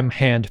lime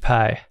hand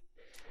pie?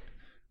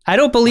 I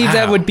don't believe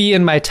that would be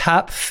in my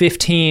top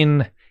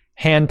 15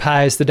 hand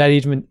pies that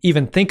I'd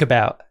even think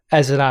about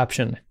as an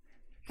option.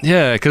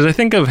 Yeah, because I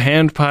think of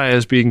hand pie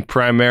as being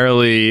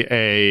primarily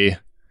a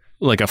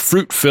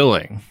fruit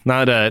filling,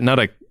 not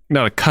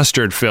a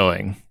custard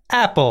filling.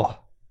 Apple,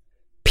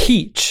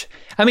 peach.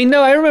 I mean,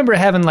 no, I remember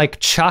having like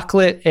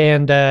chocolate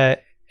and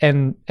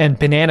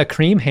banana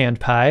cream hand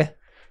pie.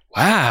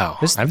 Wow,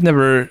 I've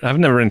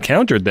never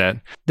encountered that.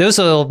 Those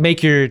will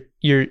make your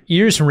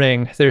ears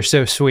ring. They're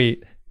so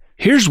sweet.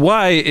 Here's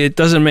why it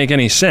doesn't make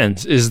any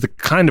sense: is the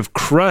kind of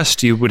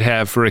crust you would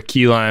have for a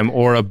key lime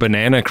or a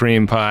banana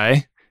cream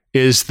pie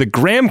is the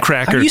graham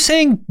cracker. Are you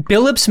saying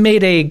Billups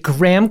made a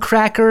graham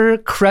cracker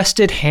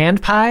crusted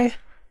hand pie?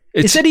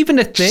 Is that even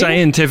a thing?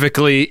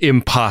 Scientifically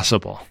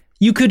impossible.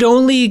 You could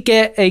only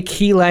get a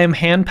key lime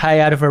hand pie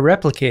out of a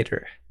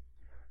replicator.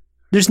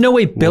 There's no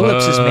way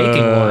Billups is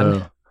making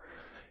one.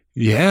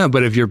 Yeah,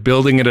 but if you're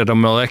building it at a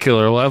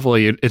molecular level,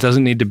 it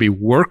doesn't need to be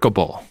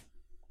workable.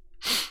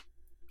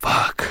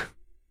 Fuck.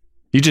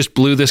 You just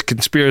blew this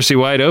conspiracy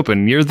wide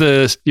open. You're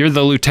the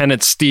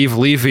Lieutenant Steve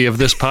Levy of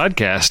this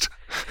podcast.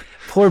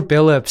 Poor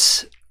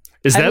Billups.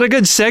 Is that a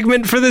good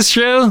segment for this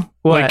show?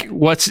 What? Like,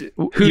 what's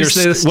Who's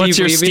your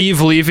Levy? Steve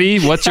Levy?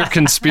 What's your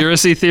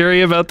conspiracy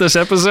theory about this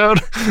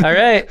episode? All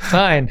right,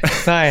 fine.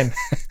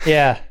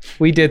 Yeah,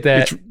 we did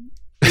that.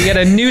 We got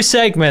a new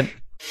segment.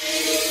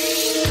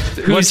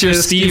 What's your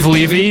Steve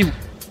Levy?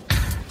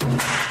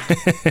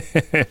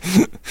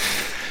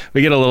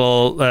 We get a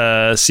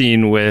little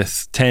scene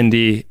with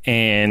Tendi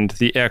and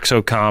the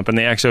exocomp, and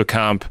the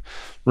exocomp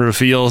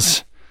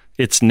reveals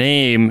its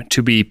name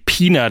to be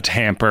Peanut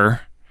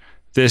Hamper.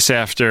 This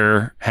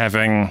after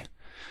having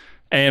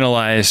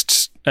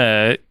analyzed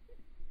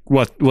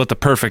what the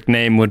perfect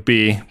name would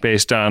be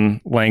based on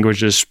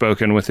languages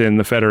spoken within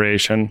the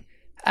Federation.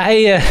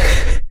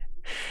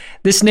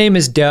 This name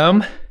is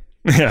dumb.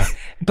 Yeah,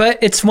 but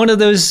it's one of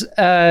those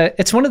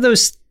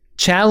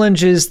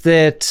challenges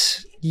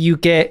that you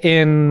get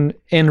in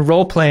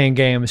role-playing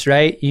games,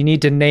 right? You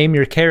need to name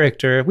your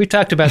character. We've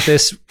talked about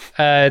this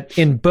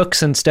in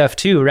books and stuff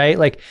too, right?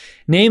 Like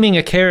naming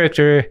a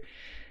character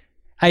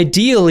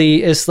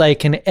ideally is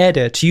like an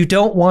edit. You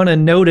don't want to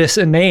notice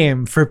a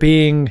name for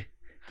being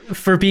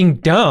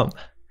dumb.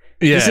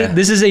 yeah.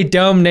 This is a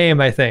dumb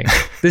name, I think.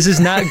 This is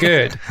not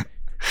good.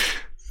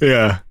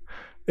 Yeah,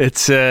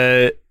 it's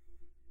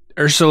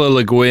Ursula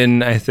Le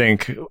Guin, I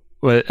think,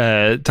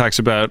 talks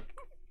about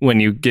when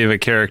you give a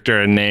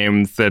character a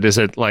name that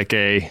isn't like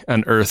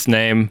an Earth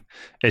name,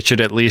 it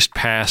should at least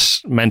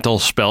pass mental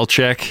spell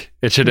check.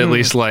 It should at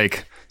least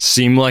like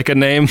seem like a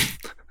name.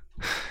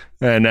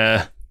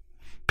 And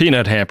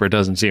Peanut Hamper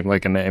doesn't seem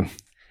like a name.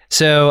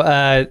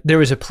 So there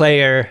was a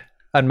player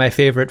on my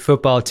favorite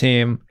football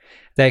team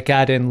that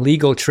got in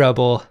legal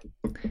trouble.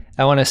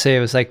 I want to say it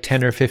was like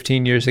 10 or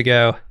 15 years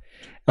ago.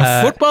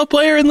 A football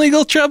player in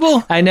legal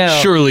trouble? I know.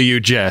 Surely you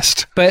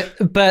jest.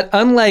 But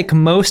unlike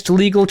most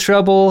legal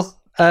trouble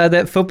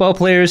that football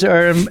players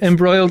are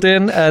embroiled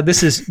in,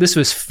 this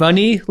was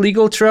funny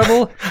legal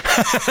trouble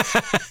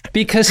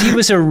because he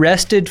was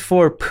arrested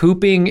for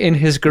pooping in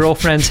his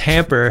girlfriend's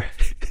hamper.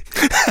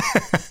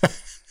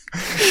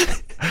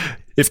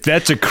 If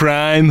that's a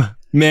crime,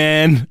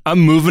 man, I'm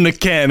moving to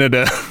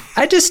Canada.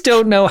 I just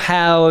don't know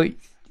how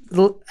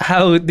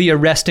the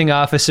arresting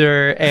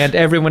officer and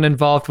everyone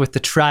involved with the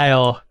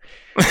trial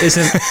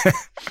isn't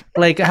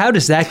like, how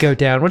does that go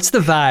down? What's the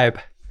vibe?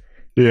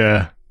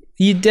 Yeah.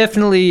 You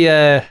definitely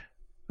so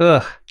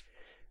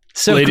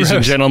Ladies gross.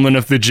 and gentlemen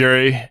of the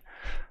jury,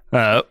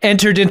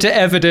 entered into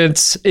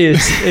evidence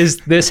is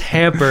this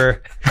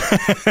hamper.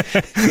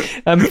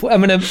 I'm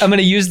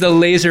gonna use the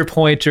laser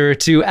pointer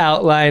to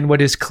outline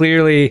what is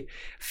clearly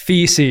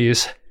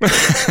feces.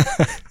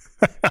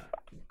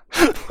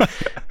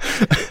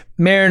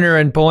 Mariner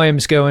and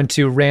Boims go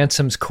into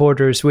Ransom's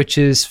quarters, which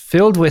is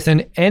filled with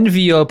an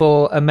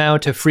enviable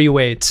amount of free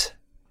weights.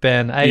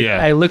 Ben,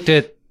 I looked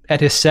at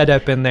his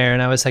setup in there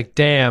and I was like,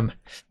 damn.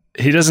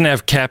 He doesn't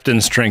have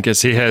captain's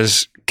trinkets. He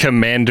has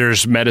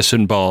commander's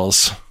medicine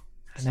balls.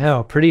 I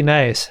know, pretty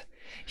nice.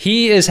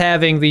 He is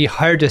having the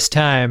hardest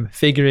time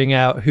figuring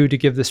out who to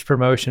give this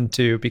promotion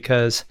to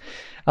because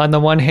on the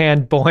one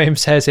hand,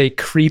 Boims has a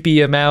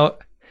creepy amount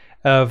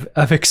of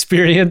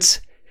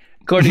experience,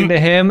 according to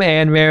him,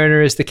 and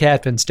Mariner is the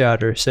captain's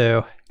daughter,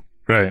 so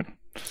right.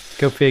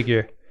 Go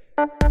figure.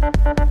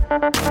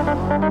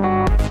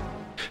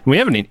 We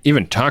haven't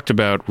even talked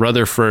about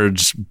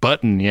Rutherford's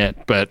button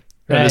yet, but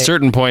at a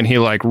certain point, he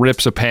like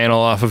rips a panel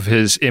off of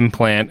his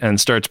implant and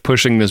starts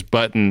pushing this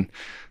button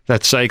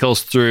that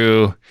cycles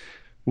through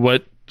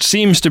what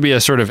seems to be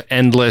a sort of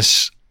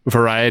endless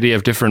variety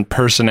of different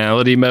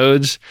personality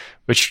modes,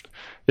 which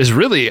is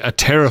really a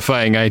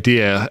terrifying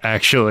idea,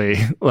 actually.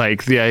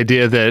 Like the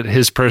idea that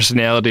his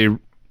personality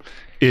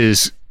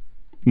is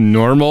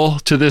normal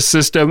to this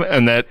system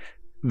and that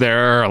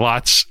there are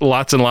lots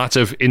and lots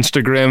of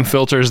Instagram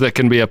filters that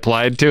can be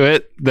applied to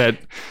it that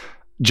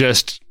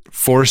just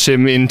force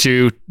him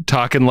into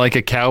talking like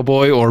a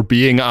cowboy or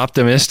being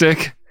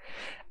optimistic.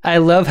 I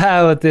love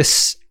how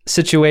this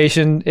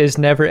situation is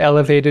never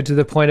elevated to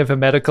the point of a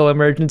medical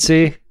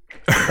emergency.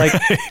 Like,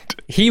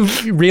 he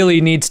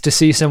really needs to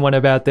see someone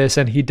about this,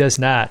 and he does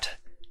not.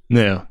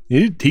 No,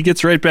 he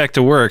gets right back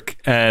to work,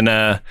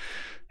 and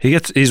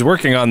he's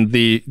working on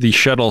the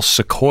shuttle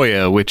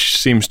Sequoia, which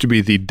seems to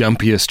be the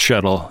dumpiest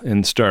shuttle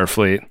in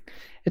Starfleet.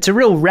 It's a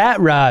real rat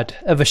rod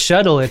of a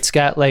shuttle. It's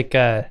got like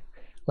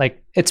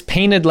it's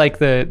painted like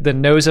the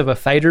nose of a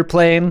fighter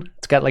plane.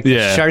 It's got like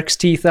the shark's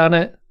teeth on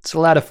it. It's a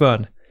lot of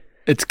fun.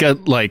 It's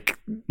got like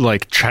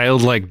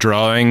childlike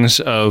drawings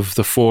of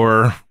the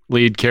four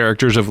lead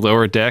characters of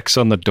Lower Decks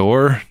on the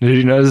door. Did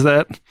you notice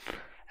that?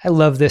 I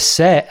love this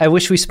set. I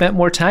wish we spent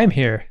more time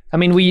here. I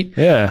mean, we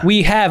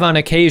have on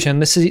occasion.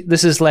 This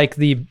is like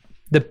the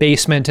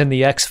basement in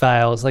the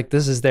X-Files. Like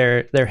this is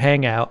their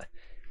hangout.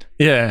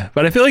 Yeah,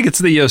 but I feel like it's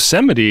the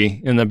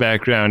Yosemite in the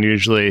background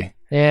usually.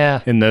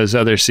 Yeah. In those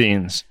other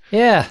scenes.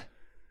 Yeah.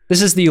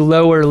 This is the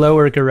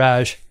lower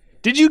garage.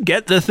 Did you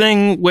get the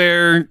thing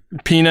where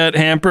Peanut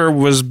Hamper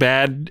was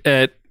bad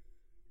at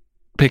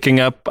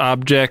picking up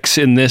objects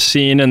in this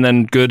scene and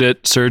then good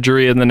at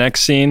surgery in the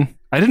next scene?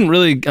 I didn't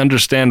really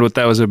understand what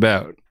that was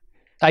about.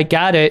 I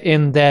got it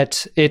in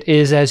that it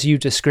is as you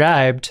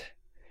described,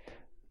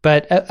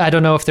 but I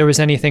don't know if there was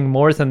anything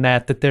more than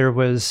that there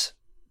was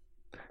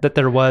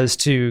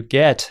to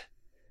get.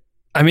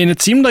 I mean,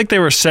 it seemed like they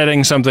were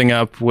setting something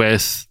up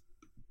with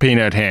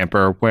Peanut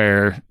Hamper,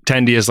 where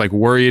Tendi is like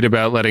worried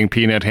about letting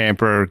Peanut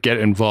Hamper get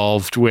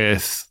involved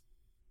with,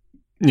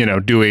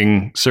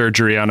 doing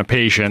surgery on a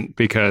patient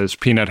because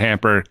Peanut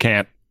Hamper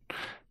can't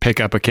pick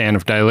up a can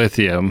of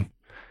dilithium.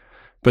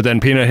 But then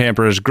Peanut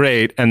Hamper is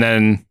great, and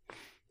then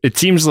it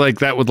seems like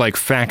that would like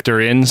factor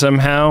in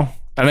somehow.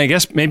 And I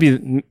guess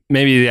maybe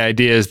the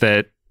idea is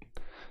that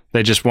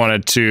they just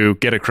wanted to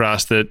get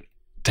across that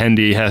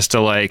Tendi has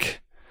to like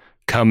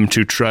come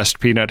to trust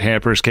Peanut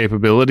Hamper's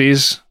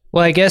capabilities.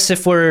 Well, I guess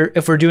if we're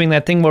doing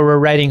that thing where we're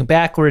writing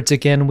backwards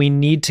again, we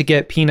need to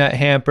get Peanut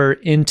Hamper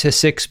into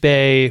 6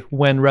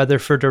 when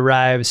Rutherford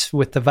arrives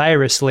with the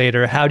virus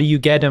later. How do you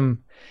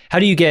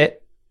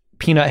get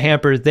Peanut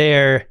Hamper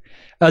there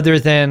other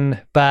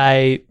than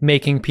by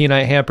making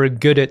Peanut Hamper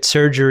good at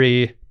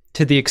surgery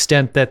to the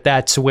extent that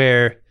that's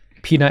where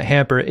Peanut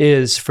Hamper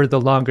is for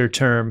the longer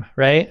term,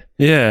 right?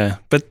 Yeah,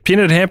 but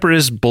Peanut Hamper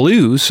is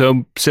blue,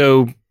 so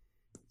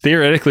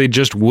theoretically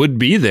just would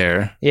be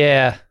there.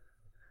 Yeah.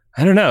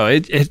 I don't know.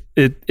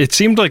 It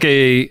seemed like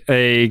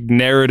a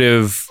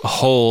narrative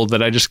hole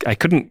that I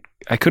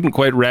couldn't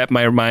quite wrap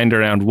my mind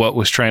around what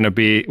was trying to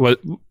be.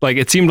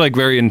 It seemed like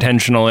very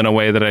intentional in a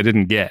way that I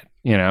didn't get,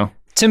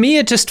 To me,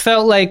 it just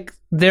felt like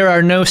there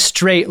are no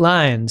straight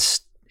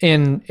lines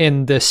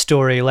in this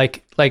story.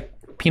 Like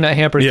Peanut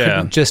Hamper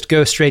couldn't just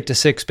go straight to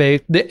 6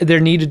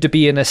 There needed to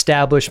be an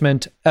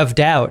establishment of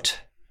doubt.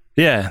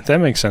 Yeah, that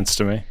makes sense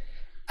to me.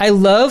 I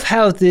love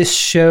how this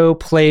show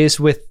plays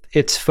with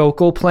its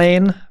focal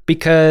plane,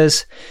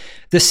 because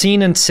the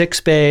scene in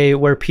 6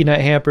 where Peanut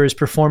Hamper is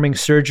performing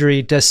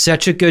surgery does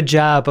such a good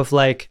job of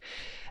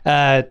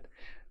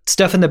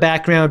stuff in the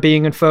background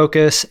being in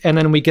focus, and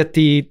then we get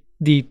the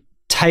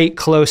tight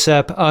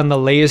close-up on the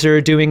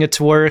laser doing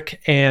its work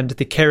and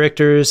the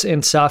characters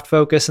in soft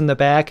focus in the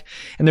back.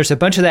 And there's a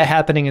bunch of that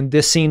happening in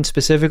this scene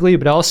specifically,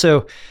 but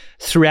also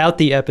throughout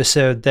the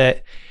episode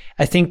that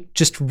I think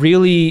just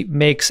really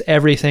makes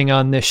everything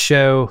on this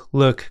show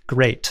look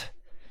great.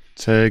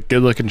 It's a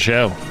good-looking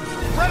show.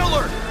 Red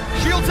alert!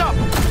 Shields up!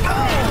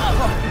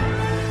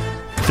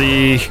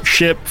 The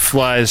ship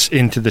flies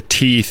into the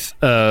teeth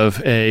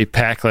of a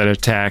Pakled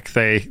attack.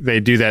 They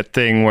do that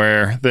thing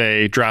where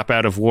they drop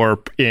out of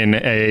warp in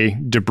a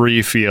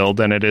debris field,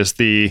 and it is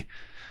the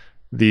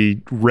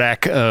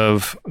wreck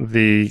of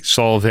the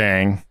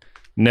Solvang.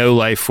 No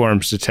life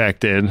forms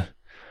detected.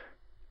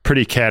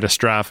 Pretty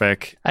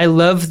catastrophic. I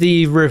love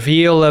the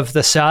reveal of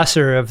the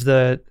saucer of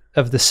the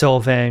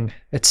Solvang.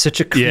 It's such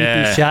a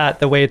creepy shot,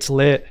 the way it's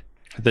lit.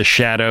 The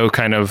shadow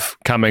kind of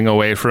coming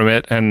away from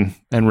it and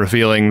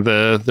revealing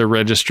the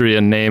registry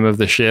and name of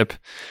the ship.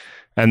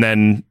 And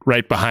then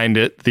right behind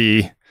it,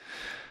 the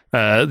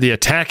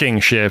attacking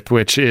ship,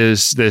 which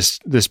is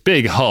this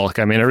big hulk.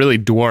 I mean, it really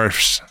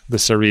dwarfs the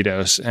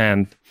Cerritos,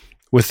 and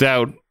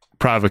without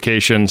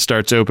provocation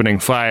starts opening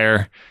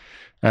fire.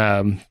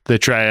 They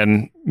try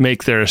and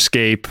make their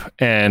escape.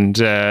 And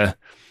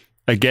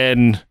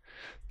again,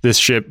 this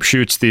ship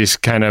shoots these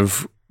kind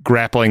of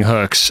grappling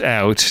hooks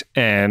out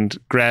and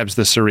grabs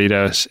the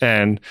Cerritos,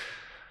 and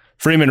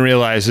Freeman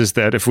realizes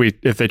that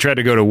if they try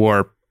to go to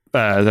warp,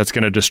 that's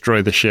going to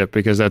destroy the ship,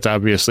 because that's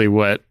obviously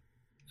what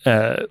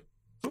the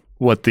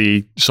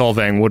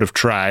Solvang would have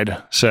tried.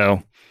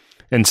 So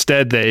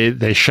instead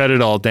they shut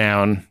it all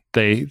down.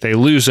 They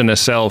lose a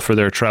nacelle for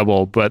their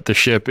trouble, but the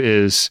ship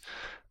is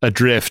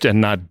adrift and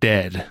not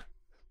dead.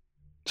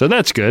 So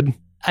that's good.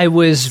 I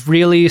was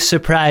really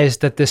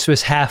surprised that this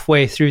was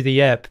halfway through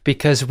the ep,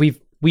 because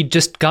we'd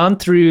just gone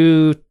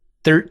through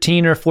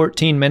 13 or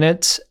 14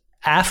 minutes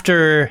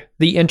after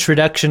the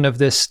introduction of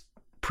this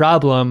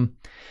problem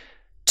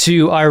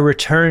to our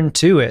return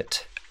to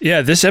it.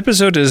 Yeah, this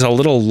episode is a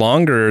little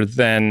longer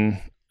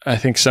than I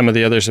think some of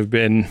the others have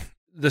been.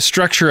 The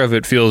structure of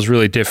it feels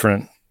really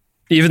different,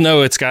 even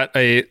though it's got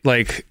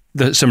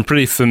some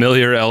pretty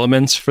familiar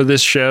elements for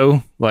this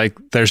show. Like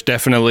there's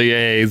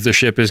definitely the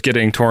ship is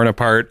getting torn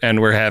apart and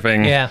we're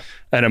having an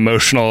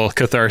emotional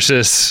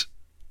catharsis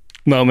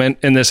moment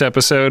in this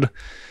episode,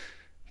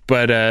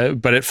 but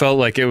it felt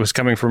like it was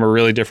coming from a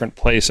really different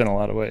place in a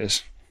lot of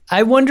ways.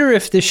 I wonder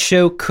if this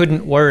show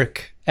couldn't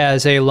work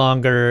as a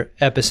longer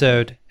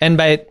episode. And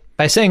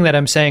by saying that,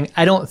 I'm saying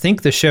I don't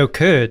think the show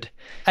could.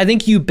 I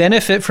think you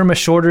benefit from a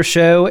shorter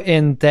show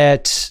in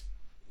that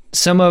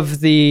some of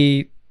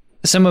the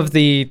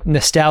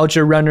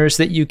nostalgia runners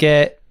that you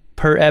get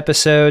per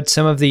episode,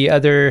 some of the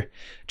other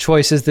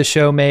choices the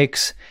show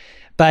makes,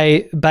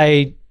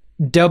 by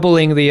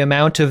doubling the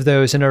amount of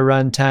those in a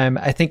runtime,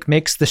 I think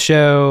makes the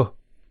show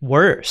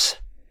worse.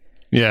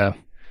 Yeah.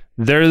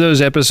 There are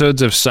those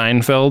episodes of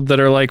Seinfeld that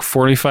are like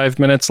 45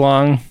 minutes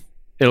long.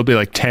 It'll be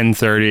like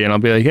 10:30 and I'll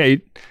be like,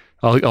 hey,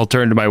 I'll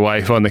turn to my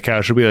wife on the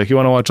couch. I'll be like, you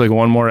want to watch like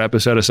one more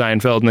episode of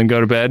Seinfeld and then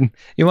go to bed?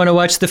 You want to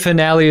watch the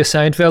finale of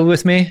Seinfeld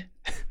with me?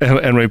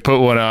 And we put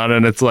one on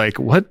and it's like,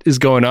 what is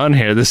going on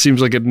here? This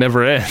seems like it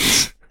never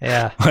ends.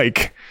 Yeah.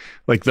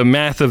 like the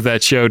math of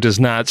that show does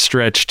not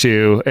stretch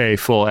to a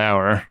full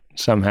hour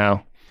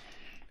somehow.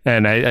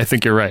 And I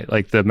think you're right.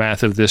 Like the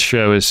math of this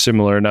show is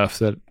similar enough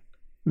that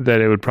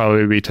it would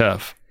probably be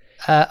tough.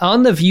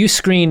 On the view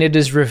screen, it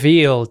is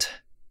revealed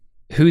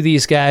who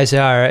these guys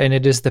are, and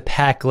it is the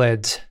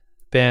Pakleds,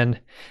 Ben.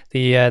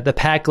 The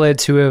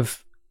Pakleds who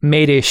have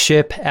made a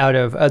ship out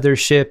of other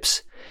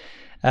ships.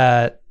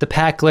 The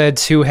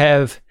Pakleds who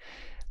have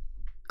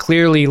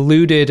clearly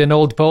looted an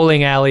old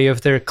bowling alley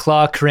of their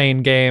claw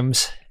crane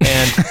games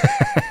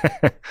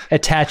and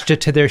attached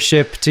it to their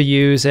ship to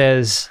use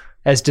as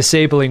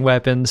disabling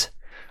weapons.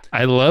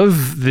 I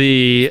love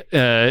the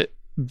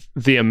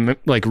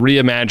like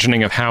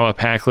reimagining of how a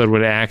Pakled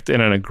would act in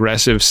an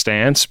aggressive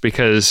stance,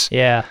 because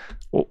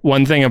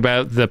one thing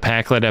about the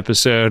Pakled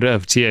episode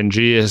of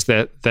TNG is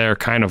that they're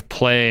kind of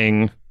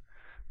playing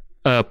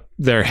up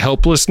their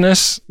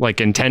helplessness,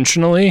 like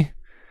intentionally.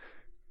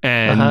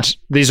 And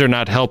these are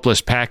not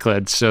helpless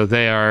Pakleds, so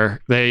they are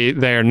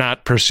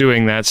not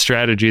pursuing that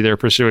strategy. They're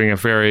pursuing a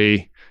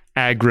very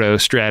aggro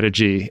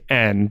strategy,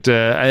 and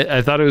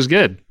I thought it was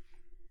good.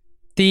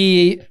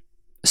 The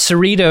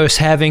Cerritos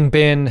having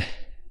been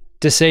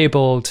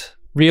disabled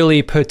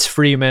really puts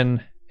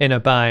Freeman in a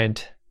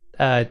bind.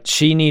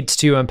 She needs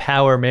to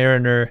empower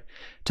Mariner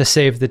to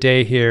save the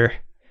day here.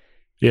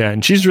 Yeah,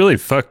 and she's really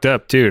fucked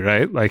up too,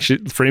 right? Like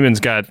Freeman's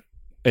got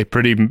a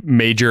pretty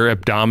major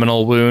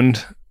abdominal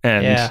wound,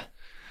 and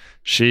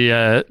she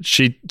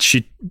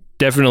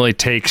definitely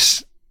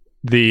takes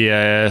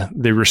the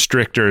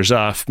restrictors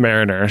off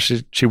Mariner.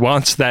 She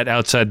wants that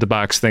outside the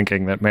box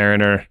thinking that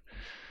Mariner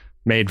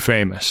made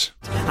famous.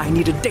 I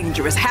need a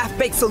dangerous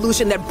half-baked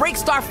solution that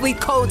breaks Starfleet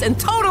codes and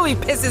totally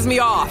pisses me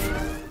off.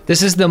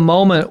 This is the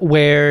moment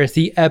where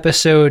the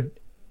episode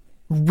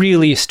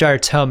really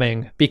starts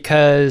humming,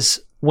 because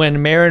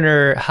when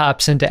Mariner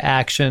hops into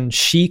action,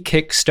 she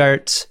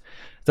kickstarts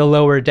the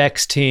lower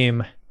decks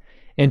team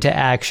into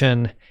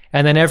action,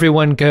 and then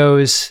everyone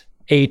goes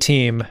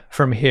A-team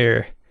from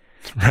here.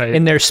 Right.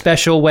 In their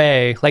special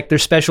way, like their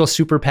special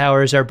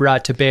superpowers are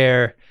brought to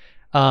bear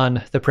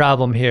on the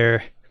problem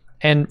here.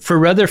 And for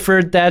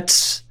Rutherford,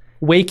 that's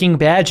waking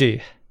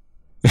Badgie.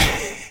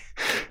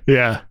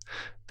 Yeah.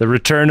 The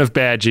return of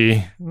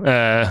Badgie.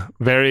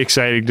 Very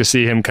exciting to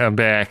see him come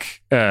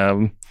back.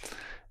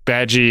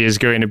 Badgie is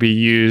going to be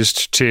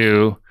used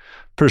to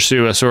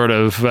pursue a sort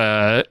of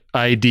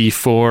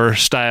ID4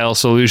 style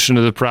solution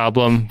to the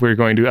problem. We're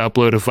going to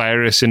upload a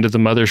virus into the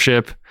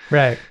mothership.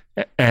 Right.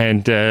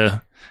 And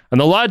the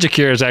logic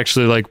here is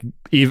actually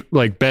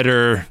like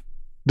better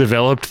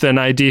developed than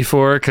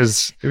ID4,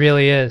 because it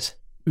really is.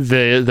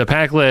 The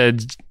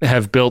Pakled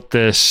have built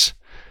this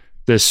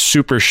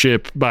super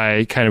ship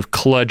by kind of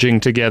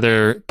kludging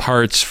together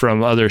parts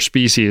from other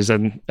species,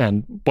 and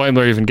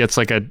Boimler even gets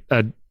like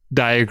a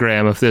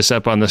diagram of this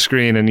up on the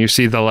screen, and you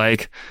see the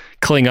like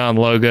Klingon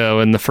logo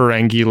and the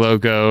Ferengi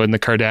logo and the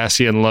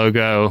Cardassian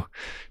logo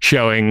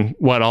showing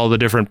what all the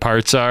different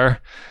parts are,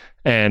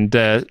 and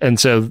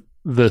so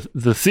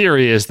the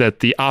theory is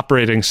that the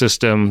operating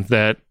system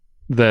that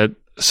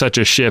such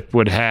a ship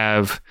would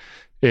have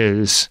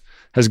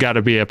has got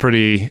to be a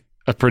pretty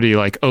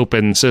like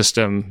open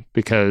system,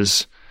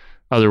 because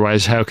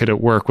otherwise how could it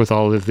work with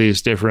all of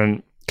these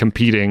different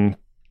competing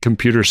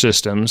computer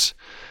systems?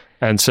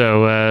 And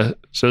so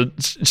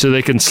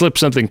they can slip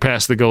something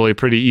past the goalie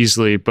pretty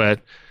easily,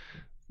 but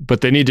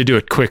they need to do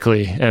it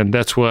quickly, and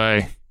that's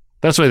why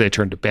they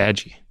turn to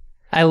Badgie.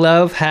 I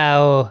love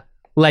how,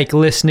 like,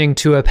 listening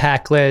to a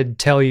Pakled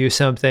tell you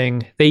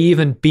something, they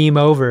even beam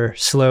over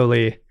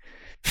slowly.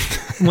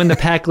 When the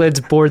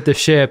Pakleds board the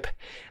ship,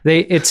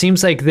 it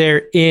seems like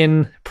they're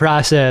in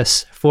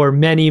process for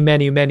many,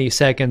 many, many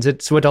seconds.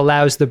 It's what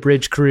allows the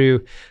bridge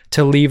crew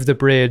to leave the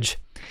bridge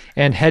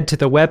and head to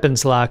the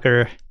weapons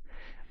locker,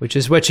 which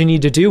is what you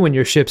need to do when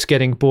your ship's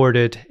getting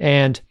boarded.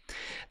 And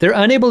they're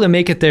unable to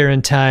make it there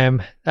in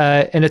time.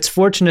 And it's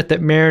fortunate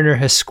that Mariner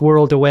has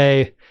squirreled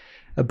away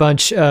a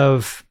bunch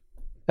of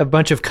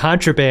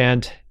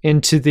contraband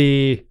into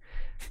the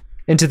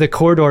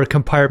corridor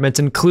compartments,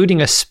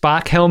 including a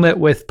Spock helmet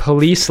with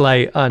police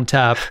light on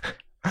top.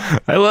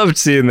 I loved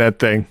seeing that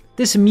thing.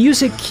 This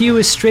music cue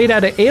is straight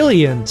out of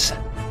Aliens.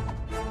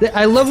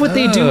 I love what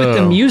they do with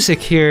the music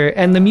here,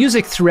 and the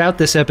music throughout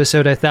this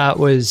episode I thought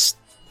was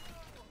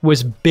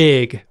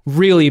big,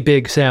 really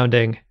big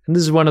sounding. And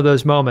this is one of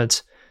those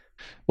moments.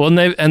 Well,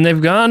 and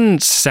they've gone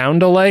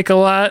sound alike a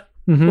lot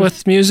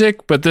with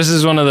music, but this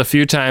is one of the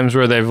few times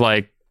where they've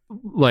like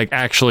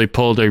actually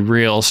pulled a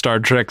real Star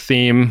Trek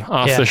theme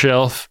off the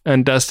shelf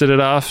and dusted it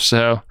off.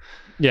 So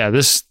yeah,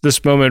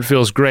 this moment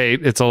feels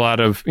great. It's a lot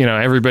of,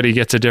 everybody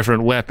gets a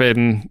different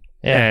weapon,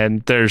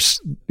 and there's,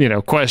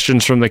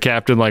 questions from the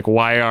captain, like,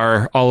 why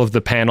are all of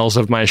the panels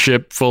of my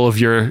ship full of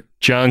your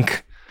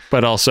junk?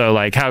 But also,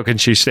 like, how can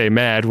she stay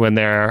mad when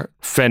they're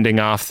fending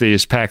off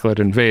these Pakled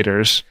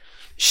invaders?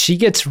 She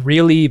gets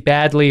really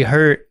badly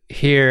hurt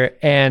here,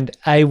 and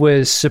I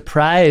was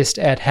surprised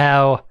at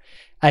how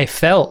I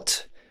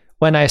felt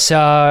when I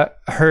saw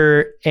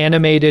her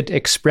animated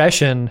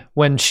expression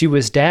when she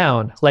was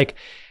down. Like,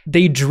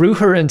 they drew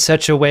her in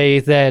such a way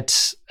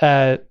that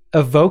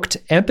evoked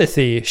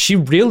empathy. She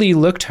really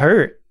looked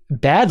hurt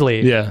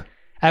badly. Yeah.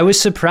 I was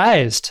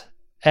surprised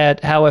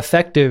at how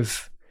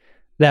effective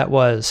that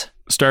was.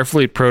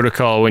 Starfleet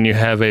protocol when you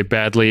have a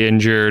badly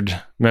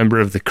injured member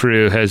of the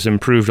crew has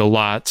improved a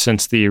lot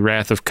since the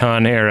Wrath of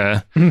Khan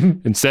era.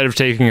 Instead of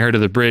taking her to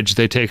the bridge,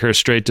 they take her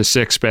straight to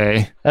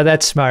sickbay.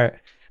 That's smart.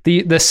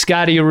 The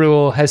Scotty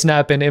rule has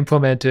not been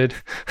implemented.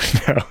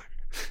 No.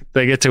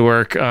 They get to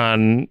work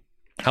on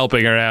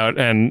helping her out,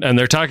 and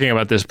they're talking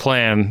about this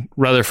plan.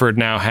 Rutherford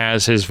now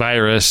has his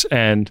virus,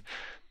 and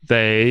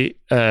they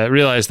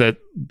realize that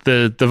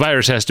the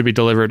virus has to be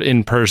delivered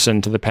in person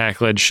to the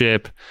Pakled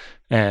ship,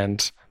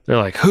 and they're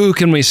like, who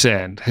can we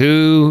send?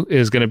 Who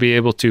is going to be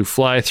able to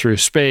fly through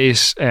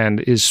space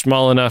and is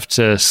small enough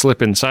to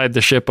slip inside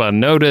the ship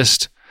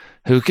unnoticed?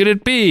 Who could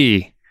it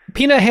be?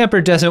 Peanut Hamper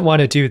doesn't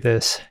want to do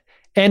this,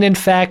 and in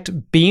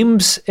fact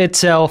beams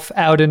itself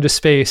out into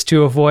space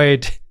to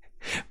avoid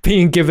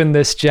being given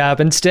this job.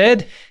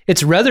 Instead,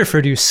 it's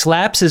Rutherford who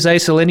slaps his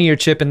isolinear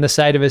chip in the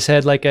side of his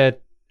head like a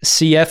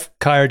CF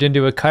card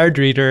into a card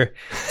reader.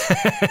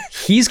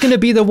 He's going to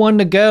be the one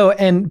to go,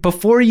 and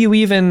before you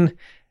even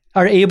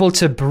are able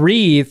to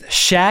breathe,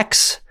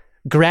 Shax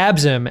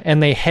grabs him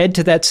and they head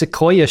to that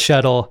Sequoia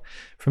shuttle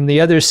from the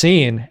other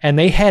scene, and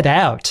they head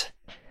out.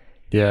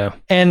 Yeah.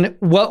 And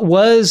what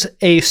was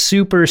a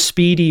super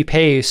speedy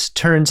pace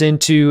turns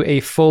into a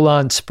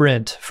full-on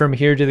sprint from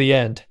here to the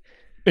end.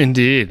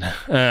 Indeed.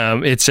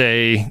 It's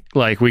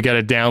we got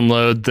to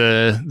download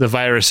the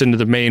virus into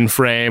the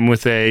mainframe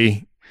with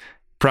a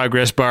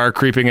progress bar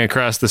creeping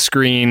across the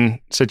screen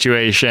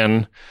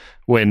situation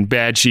when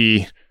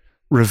Badgie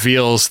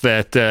reveals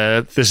that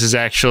this is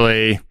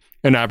actually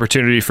an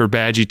opportunity for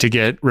Badgie to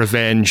get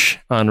revenge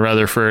on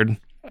Rutherford.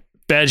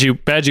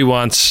 Badgie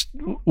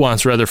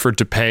wants Rutherford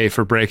to pay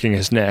for breaking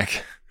his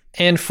neck.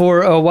 And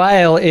for a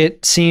while,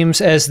 it seems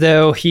as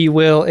though he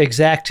will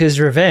exact his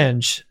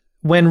revenge.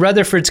 When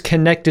Rutherford's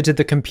connected to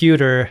the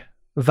computer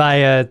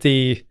via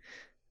the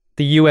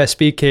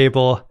USB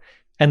cable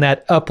and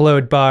that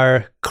upload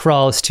bar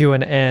crawls to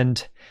an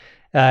end,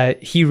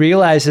 he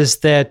realizes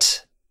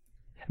that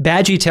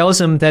Badgie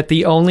tells him that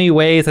the only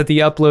way that the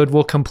upload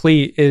will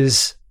complete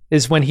is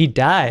when he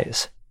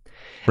dies.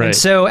 Right. And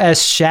so as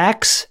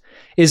Shax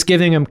is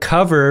giving him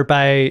cover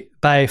by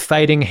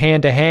fighting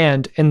hand to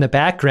hand in the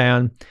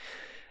background,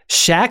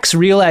 Shax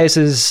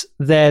realizes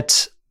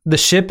that the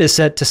ship is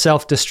set to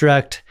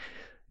self-destruct,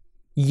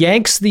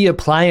 yanks the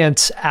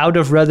appliance out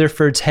of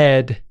Rutherford's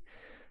head,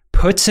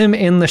 puts him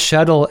in the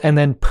shuttle, and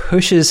then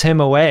pushes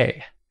him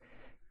away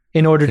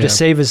in order to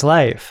save his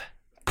life.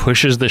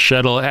 Pushes the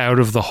shuttle out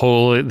of the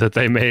hole that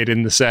they made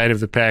in the side of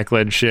the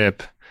Pakled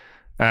ship.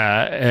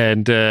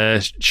 And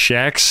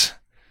Shax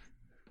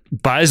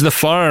buys the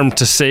farm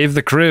to save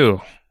the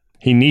crew.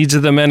 He needs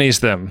them and he's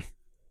them.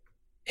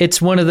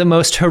 It's one of the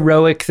most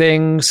heroic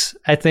things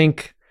I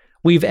think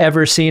we've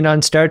ever seen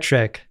on Star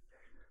Trek.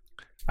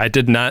 I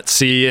did not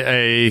see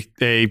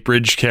a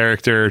bridge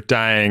character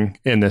dying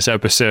in this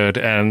episode,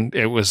 and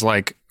it was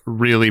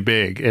really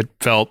big. It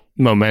felt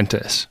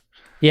momentous.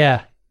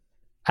 Yeah.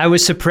 I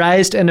was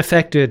surprised and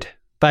affected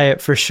by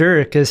it for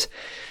sure, because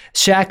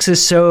Shax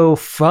is so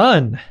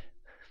fun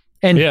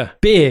and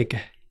big.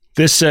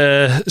 This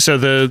so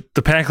the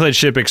Pakled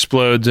ship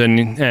explodes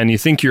and you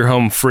think you're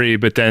home free,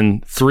 but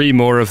then 3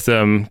 more of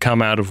them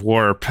come out of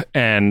warp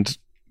and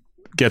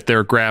get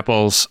their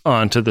grapples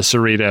onto the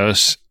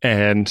Cerritos,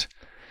 and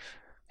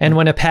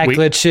when a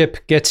Pakled ship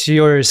gets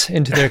yours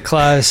into their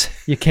claws,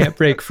 you can't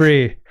break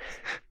free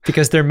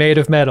because they're made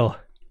of metal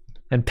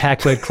and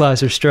Pakled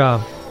claws are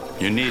strong.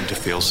 You need to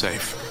feel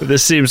safe.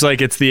 This seems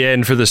like it's the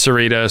end for the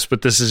Cerritos,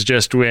 but this is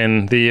just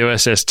when the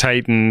USS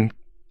Titan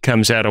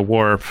comes out of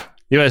warp.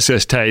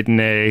 USS Titan,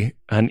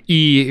 an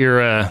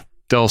E-era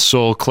Del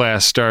Sol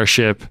class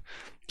starship,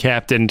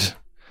 captained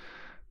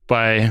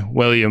by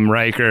William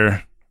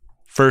Riker,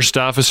 first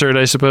officered,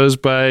 I suppose,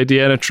 by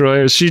Deanna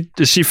Troi.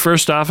 Is she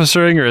first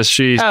officering, or is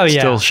she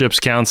still ship's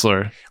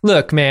counselor?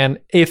 Look, man,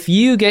 if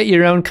you get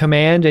your own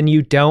command and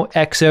you don't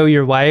XO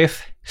your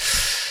wife,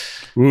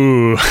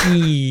 ooh,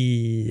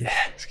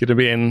 it's gonna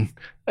be an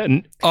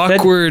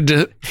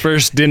awkward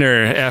first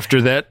dinner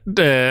after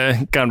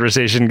that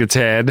conversation gets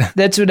had.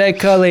 That's what I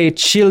call a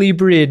chilly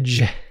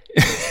bridge.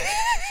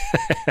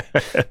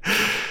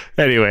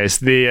 Anyways,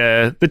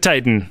 the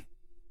Titan,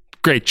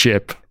 great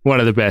ship, one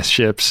of the best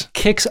ships.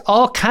 Kicks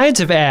all kinds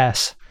of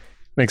ass.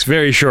 Makes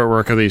very short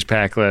work of these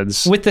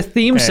Pakleds. With the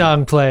theme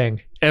song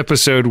playing.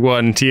 Episode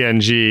 1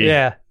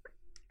 TNG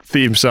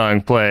theme song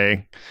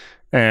playing.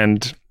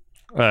 And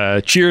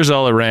cheers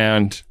all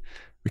around.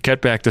 We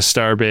cut back to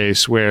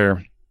Starbase,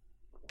 where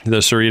the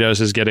Cerritos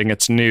is getting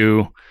its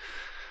new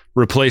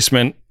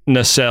replacement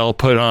nacelle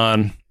put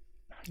on.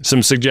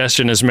 Some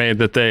suggestion is made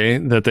that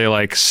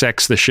they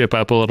sex the ship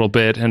up a little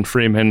bit, and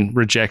Freeman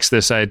rejects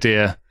this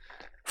idea.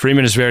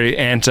 Freeman is very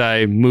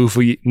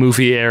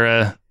anti-movie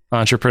era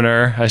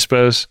entrepreneur, I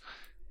suppose.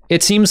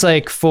 It seems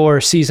like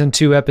for season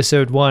 2,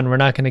 episode 1, we're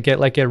not going to get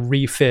a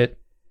refit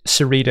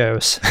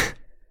Cerritos.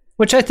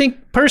 Which I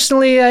think,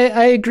 personally,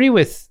 I agree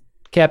with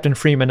Captain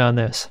Freeman on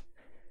this.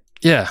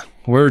 Yeah,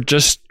 we're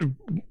just,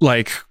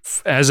 like,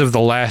 as of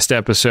the last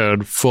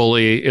episode,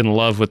 fully in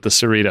love with the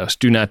Cerritos.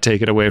 Do not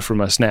take it away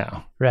from us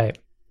now. Right.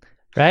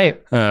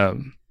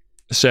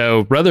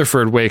 So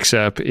Rutherford wakes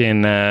up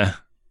in a,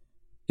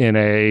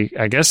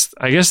 I guess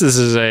this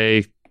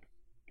is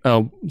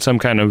some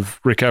kind of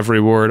recovery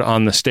ward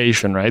on the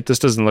station, right? This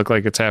doesn't look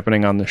like it's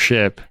happening on the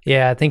ship.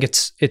 Yeah, I think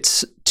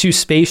it's too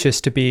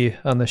spacious to be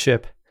on the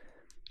ship.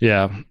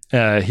 Yeah,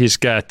 he's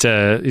got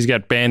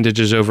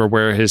bandages over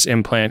where his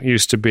implant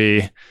used to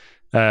be.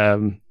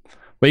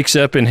 Wakes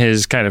up in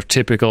his kind of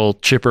typical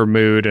chipper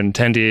mood, and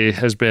Tendi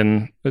has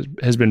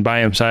been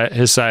by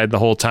his side the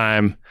whole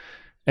time,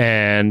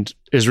 and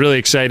is really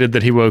excited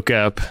that he woke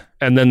up.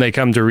 And then they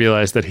come to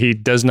realize that he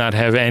does not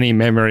have any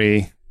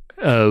memory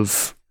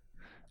of,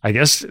 I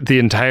guess, the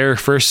entire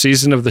first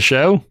season of the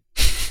show.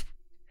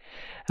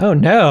 Oh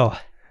no!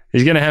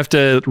 He's gonna have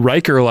to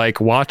Riker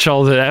watch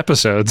all the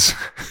episodes.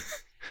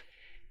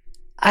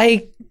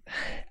 I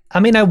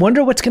mean, I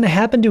wonder what's going to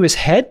happen to his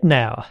head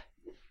now.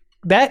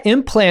 That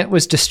implant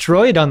was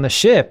destroyed on the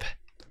ship.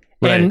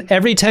 Right. And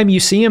every time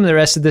you see him the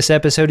rest of this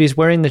episode, he's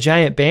wearing the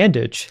giant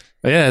bandage.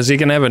 Yeah, is he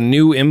going to have a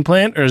new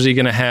implant, or is he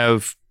going to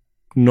have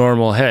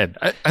normal head?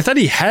 I thought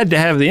he had to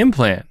have the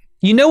implant.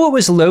 You know what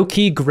was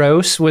low-key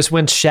gross was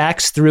when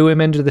Shax threw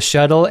him into the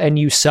shuttle and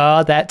you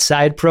saw that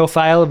side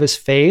profile of his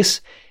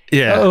face.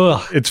 Yeah,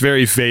 ugh. It's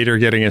very Vader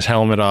getting his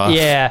helmet off.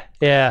 Yeah.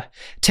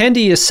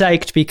 Tendi is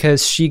psyched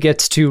because she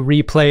gets to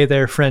replay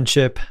their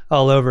friendship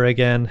all over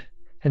again.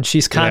 And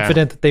she's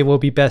confident that they will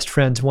be best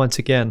friends once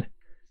again.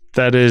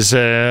 That is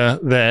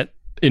that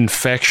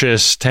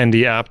infectious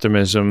Tendi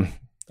optimism.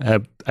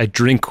 I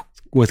drink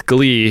with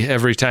glee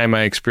every time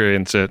I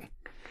experience it.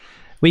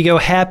 We go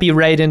happy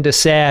right into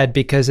sad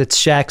because it's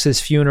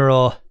Shax's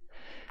funeral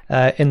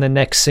in the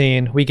next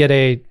scene. We get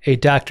a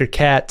Dr.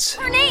 Katz.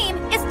 Her name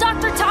is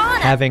Dr. Tahana.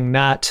 Having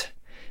not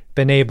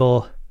been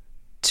able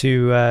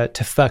to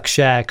fuck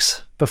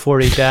Shax before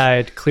he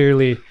died.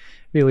 Clearly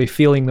really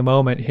feeling the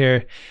moment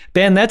here.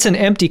 Ben, that's an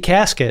empty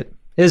casket,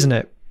 isn't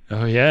it?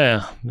 Oh,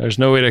 yeah. There's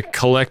no way to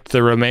collect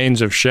the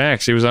remains of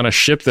Shax. He was on a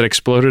ship that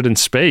exploded in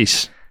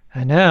space.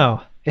 I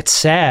know. It's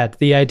sad,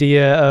 the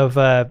idea of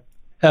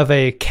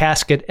a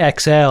casket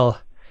XL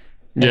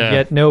and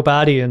yet no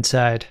body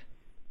inside.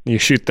 You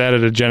shoot that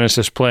at a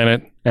Genesis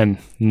planet and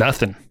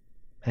nothing.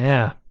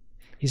 Yeah.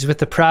 He's with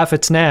the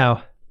prophets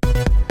now.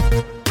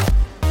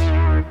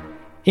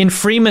 In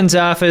Freeman's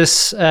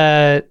office,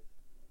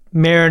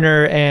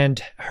 Mariner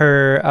and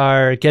her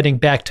are getting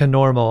back to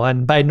normal.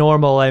 And by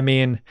normal, I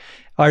mean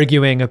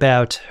arguing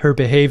about her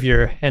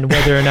behavior and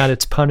whether or not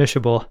it's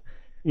punishable.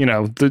 You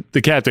know,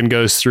 the captain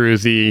goes through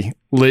the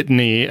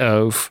litany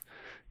of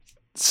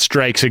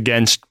strikes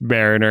against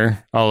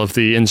Mariner, all of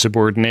the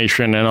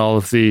insubordination and all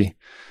of the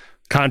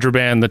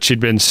contraband that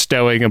she'd been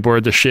stowing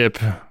aboard the ship.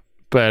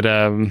 But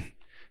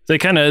they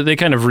kind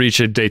of reach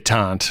a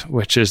détente,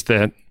 which is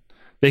that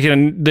they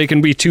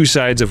can be two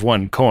sides of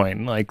one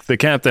coin. Like, the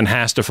captain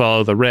has to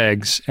follow the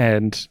regs,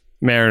 and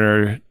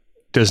Mariner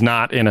does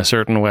not in a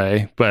certain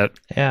way. But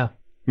yeah,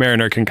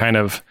 Mariner can kind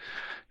of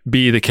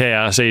be the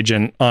chaos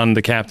agent on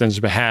the captain's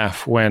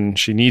behalf when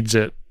she needs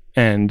it,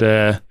 and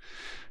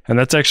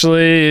that's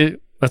actually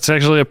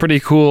a pretty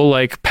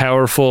cool,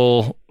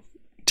 powerful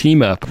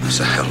team up. It's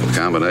a hell of a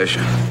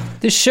combination.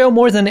 This show,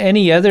 more than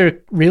any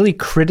other, really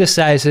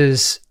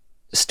criticizes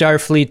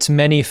Starfleet's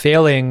many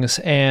failings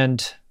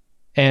and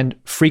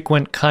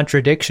frequent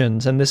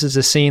contradictions. And this is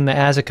a scene that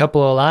has a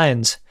couple of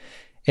lines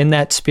in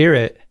that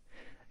spirit,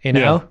 you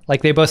know,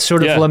 they both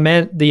sort of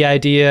lament the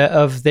idea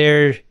of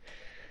their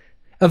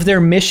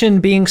mission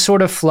being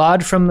sort of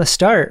flawed from the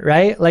start,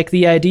 right? Like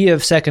the idea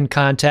of second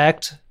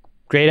contact,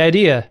 great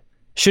idea.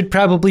 Should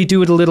probably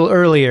do it a little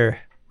earlier,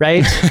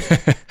 right?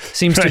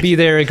 Seems to be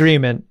their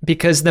agreement,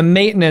 because the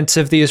maintenance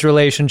of these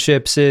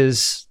relationships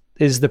is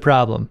the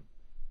problem.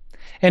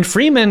 And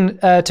Freeman,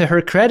 to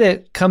her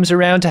credit, comes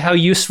around to how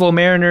useful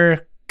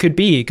Mariner could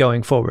be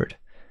going forward.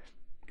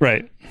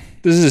 Right.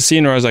 This is a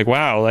scene where I was like,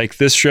 wow,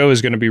 this show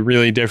is going to be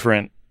really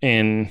different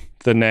in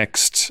the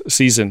next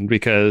season,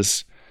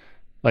 because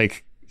the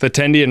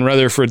Tendi and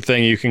Rutherford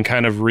thing, you can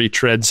kind of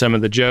retread some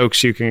of the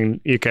jokes. You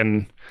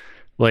can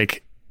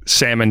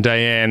Sam and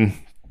Diane,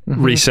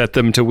 reset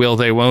them to will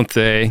they, won't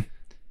they,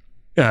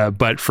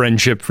 but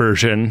friendship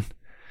version.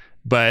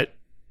 But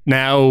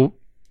now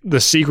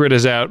the secret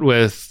is out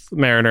with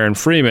Mariner and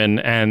Freeman,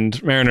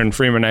 and Mariner and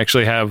Freeman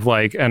actually have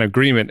an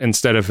agreement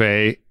instead of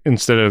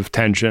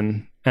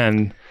tension.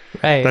 And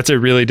that's a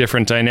really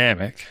different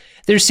dynamic.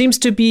 There seems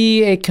to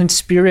be a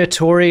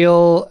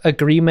conspiratorial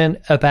agreement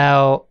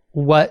about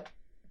what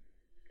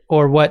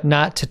or what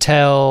not to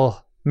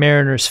tell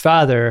Mariner's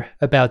father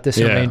about this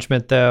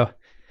arrangement, though,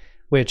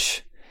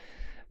 which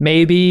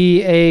may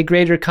be a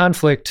greater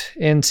conflict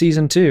in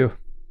season 2.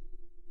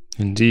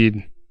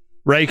 Indeed.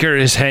 Riker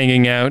is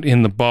hanging out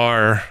in the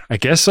bar, I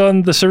guess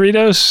on the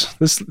Cerritos.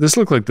 This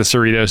looked like the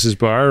Cerritos'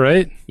 bar,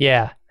 right?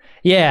 Yeah.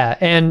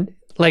 And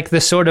the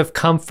sort of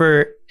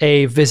comfort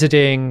a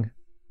visiting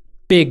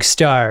big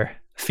star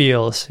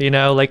feels,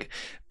 like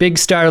big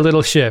star,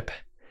 little ship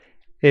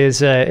is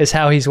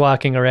how he's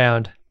walking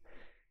around.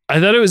 I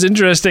thought it was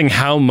interesting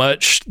how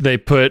much they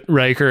put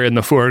Riker in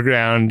the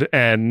foreground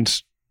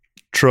and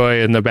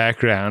Troy in the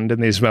background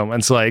in these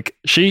moments. Like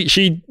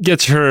she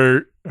gets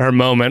her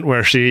moment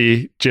where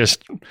she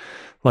just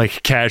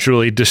like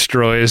casually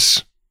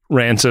destroys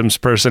Ransom's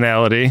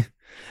personality.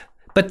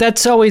 But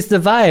that's always the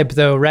vibe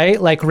though, right?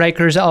 Like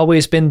Riker's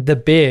always been the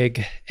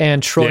big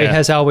and Troy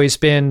has always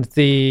been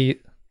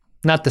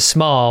not the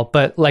small,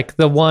 but like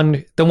the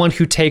one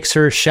who takes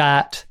her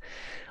shot.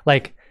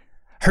 Like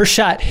her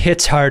shot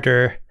hits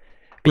harder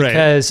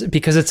because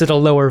it's at a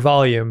lower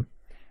volume.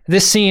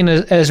 This scene,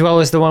 as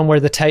well as the one where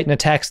the Titan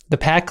attacks the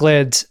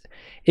Pakleds,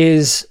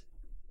 is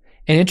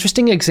an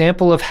interesting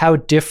example of how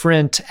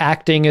different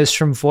acting is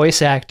from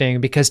voice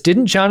acting, because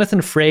didn't Jonathan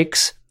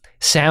Frakes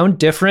sound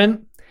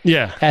different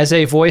as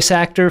a voice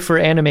actor for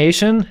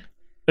animation?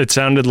 It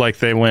sounded like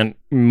they went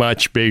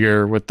much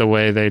bigger with the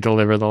way they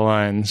deliver the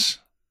lines.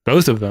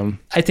 Both of them.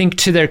 I think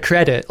to their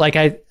credit, like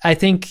I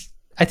think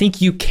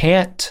you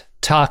can't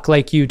talk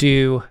like you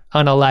do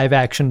on a live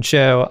action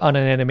show on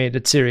an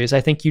animated series.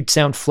 I think you'd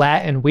sound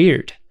flat and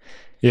weird.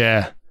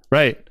 Yeah,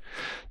 right.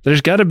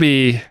 There's got to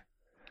be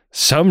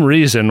some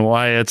reason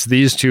why it's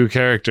these two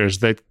characters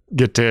that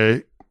get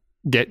to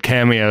get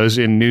cameos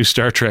in new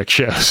Star Trek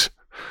shows.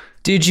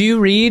 Did you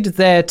read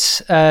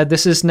that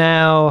this is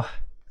now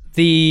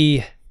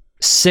the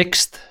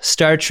 6th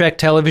Star Trek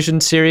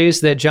television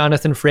series that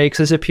Jonathan Frakes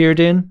has appeared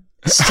in?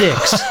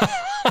 6.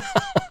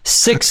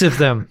 6 of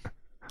them.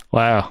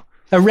 Wow.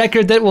 A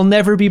record that will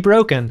never be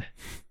broken.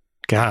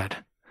 God.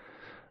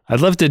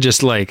 I'd love to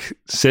just like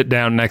sit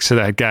down next to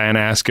that guy and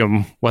ask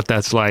him what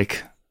that's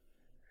like.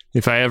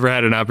 If I ever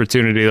had an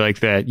opportunity like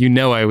that,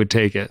 I would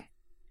take it.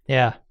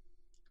 Yeah.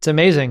 It's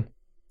amazing.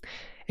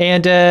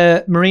 And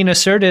Marina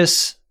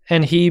Sirtis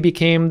and he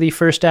became the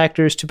first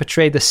actors to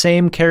portray the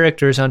same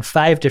characters on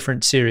 5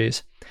 different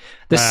series.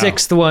 The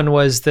 6th one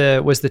was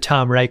the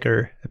Tom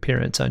Riker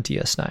appearance on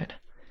DS9.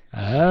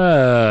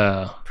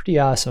 Oh. Pretty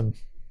awesome.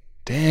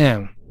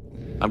 Damn.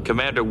 I'm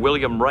Commander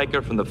William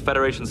Riker from the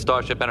Federation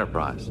Starship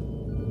Enterprise.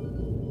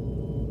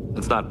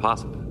 It's not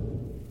possible.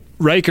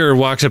 Riker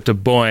walks up to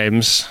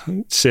Boims,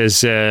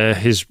 says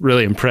he's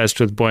really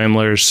impressed with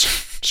Boimler's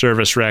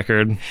service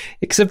record.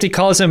 Except he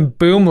calls him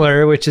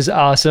Boimler, which is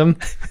awesome.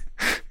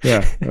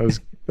 Yeah, that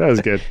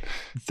was good.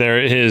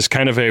 There is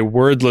kind of a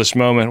wordless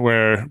moment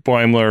where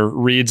Boimler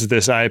reads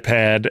this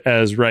iPad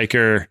as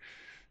Riker,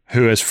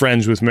 who is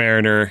friends with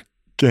Mariner,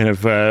 kind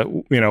of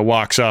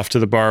walks off to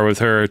the bar with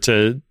her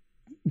to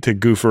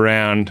goof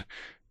around,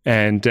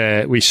 and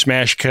we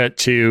smash cut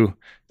to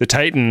the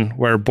Titan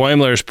where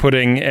Boimler is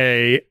putting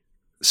a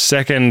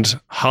second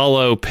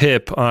hollow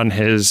pip on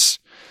his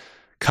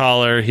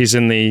collar. He's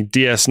in the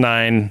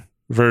DS9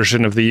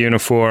 version of the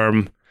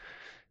uniform.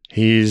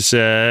 He's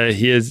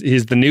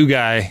the new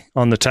guy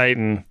on the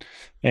Titan,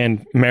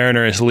 and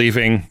Mariner is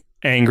leaving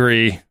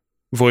angry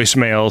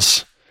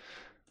voicemails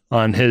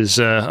on his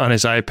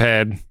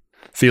iPad,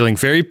 feeling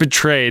very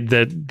betrayed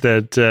that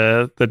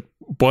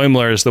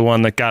Boimler is the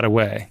one that got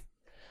away.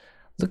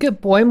 Look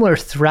at Boimler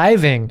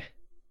thriving.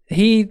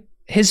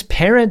 His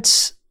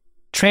parents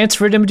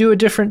transferred him to a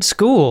different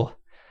school,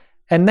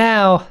 and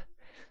now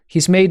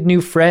he's made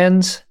new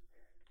friends.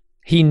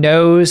 He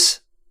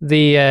knows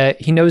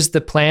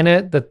the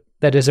planet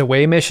that his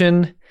away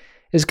mission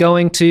is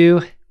going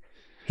to.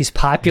 He's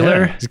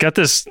popular. Yeah, he's got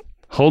this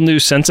whole new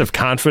sense of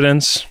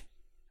confidence.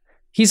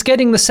 He's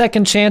getting the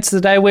second chance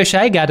that I wish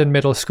I got in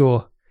middle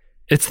school.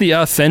 It's the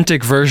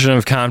authentic version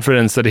of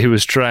confidence that he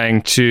was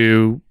trying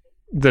to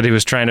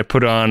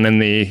put on in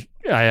the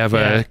I Have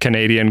a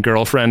Canadian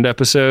Girlfriend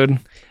episode.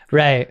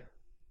 Right.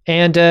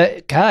 And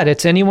God,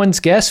 it's anyone's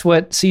guess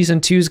what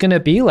season 2 is going to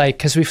be like,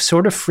 because we've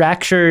sort of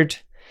fractured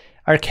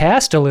our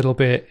cast a little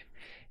bit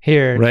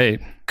here. Right.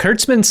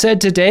 Kurtzman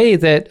said today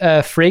that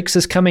Frakes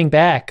is coming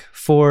back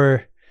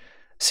for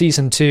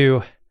season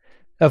 2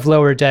 of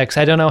Lower Decks.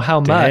 I don't know how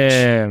much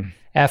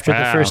after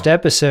the first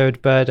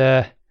episode, but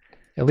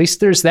at least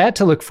there's that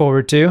to look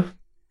forward to.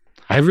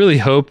 I really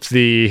hope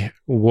the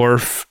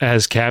Worf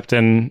as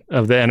captain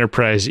of the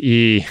Enterprise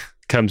E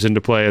comes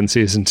into play in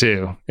season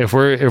 2. If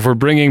we're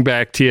bringing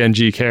back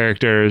TNG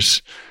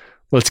characters,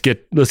 let's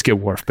get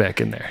Worf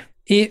back in there.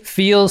 It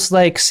feels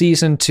like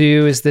season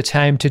 2 is the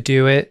time to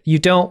do it. You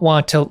don't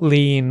want to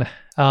lean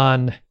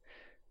on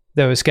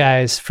those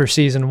guys for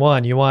season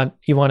 1. You want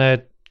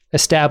to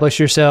establish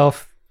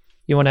yourself.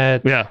 You want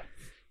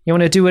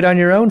to do it on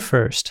your own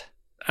first.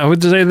 I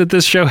would say that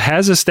this show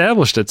has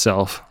established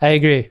itself. I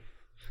agree.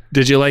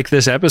 Did you like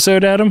this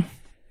episode, Adam?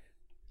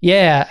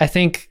 Yeah,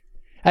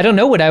 I don't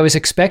know what I was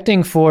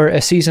expecting for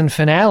a season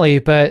finale,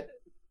 but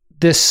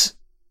this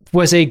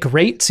was a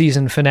great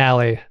season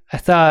finale. I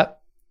thought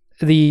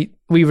we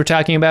were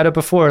talking about it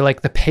before,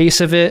 like the pace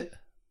of it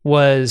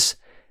was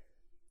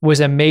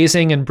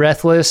amazing and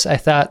breathless. I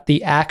thought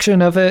the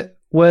action of it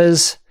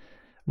was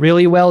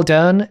really well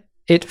done.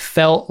 It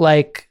felt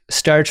like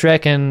Star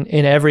Trek in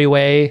every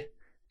way,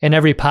 in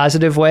every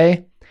positive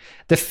way.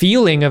 the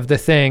feeling of the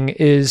thing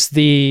is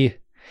the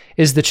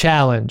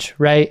challenge,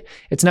 right?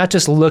 It's not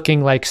just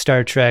looking like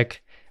Star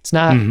Trek. It's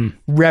not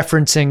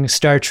referencing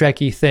Star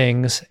Trek-y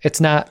things.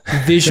 It's not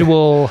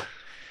visual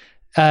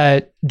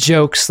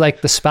jokes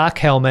like the Spock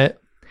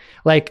helmet.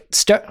 Like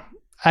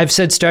I've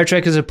said Star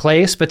Trek is a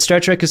place, but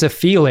Star Trek is a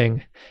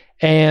feeling.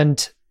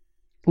 And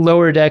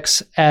Lower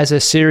Decks as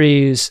a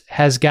series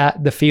has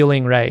got the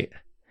feeling right.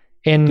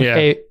 And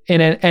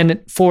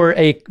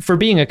for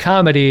being a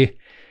comedy,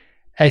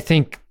 I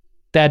think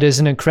that is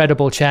an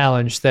incredible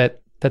challenge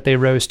that they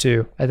rose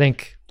to. I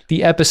think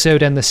the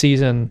episode and the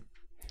season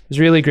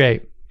was really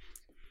great.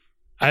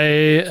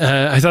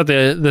 I thought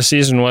the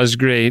season was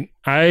great.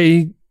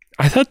 I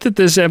thought that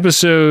this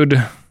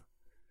episode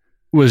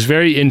was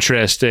very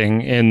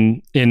interesting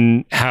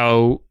in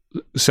how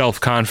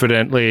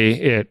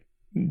self-confidently it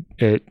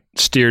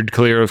steered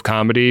clear of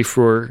comedy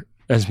for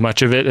as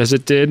much of it as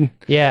it did.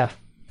 Yeah.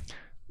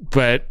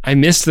 But I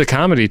missed the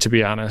comedy, to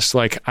be honest.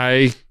 Like,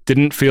 I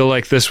didn't feel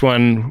like this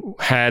one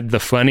had the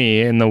funny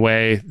in the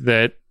way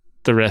that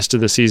the rest of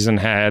the season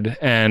had.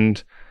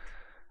 And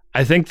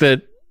I think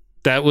that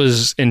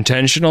was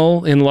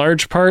intentional in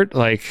large part.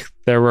 Like,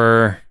 there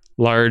were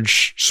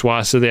large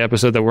swaths of the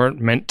episode that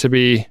weren't meant to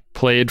be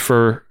played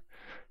for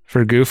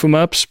goof 'em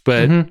ups.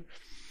 But I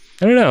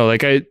don't know.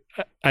 Like,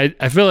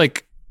 I feel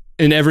like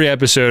in every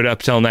episode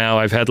up till now,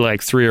 I've had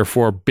like 3 or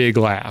 4 big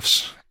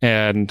laughs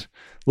and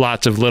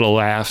lots of little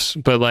laughs.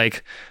 But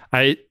like,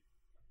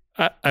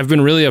 I've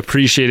been really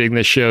appreciating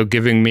this show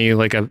giving me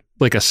like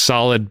a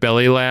solid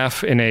belly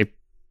laugh in a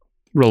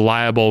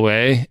reliable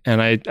way,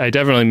 and I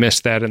definitely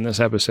missed that in this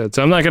episode.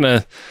 So I'm not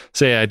gonna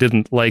say I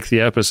didn't like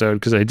the episode,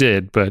 because I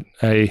did, but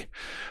I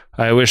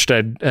wished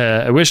I'd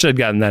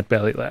gotten that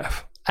belly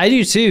laugh. I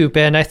do too,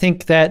 Ben. I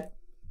think that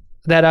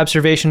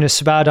observation is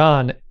spot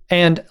on.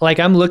 And like,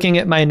 I'm looking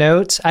at my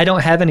notes, I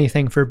don't have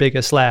anything for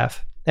biggest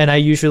laugh, and I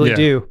usually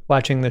do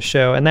watching this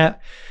show, and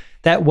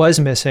that was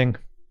missing.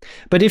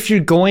 But if you're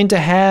going to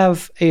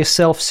have a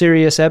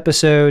self-serious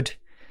episode,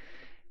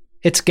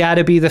 it's got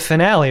to be the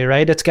finale,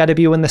 right? It's got to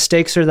be when the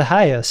stakes are the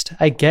highest,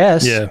 I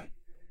guess.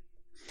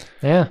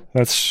 Yeah.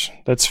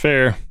 That's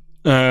fair.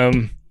 Well,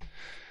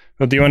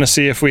 do you want to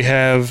see if we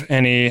have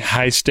any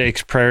high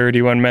stakes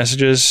priority 1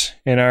 messages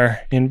in our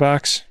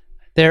inbox?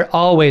 They're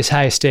always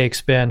high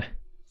stakes, Ben.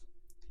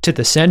 To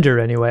the sender,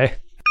 anyway.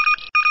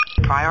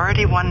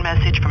 Priority 1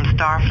 message from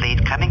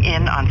Starfleet coming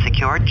in on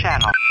secured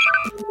channel.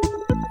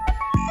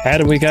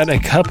 Adam, we got a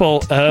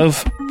couple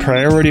of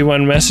priority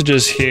 1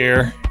 messages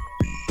here,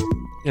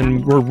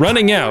 and we're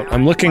running out.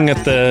 I'm looking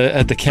at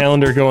the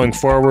calendar going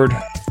forward.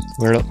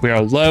 We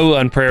are low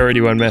on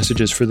priority 1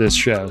 messages for this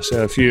show.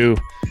 So if you'd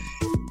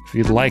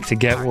like to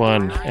get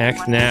one,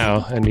 act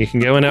now, and you can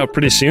get one out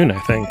pretty soon, I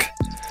think.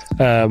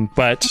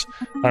 But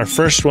our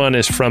first one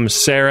is from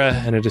Sarah,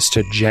 and it is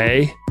to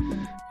Jay,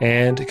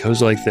 and it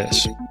goes like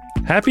this.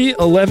 Happy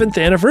 11th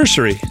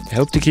anniversary. I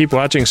hope to keep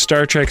watching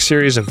Star Trek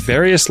series of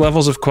various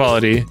levels of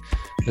quality,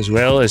 as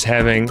well as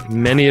having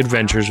many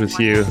adventures with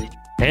you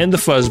and the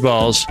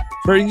Fuzzballs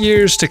for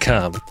years to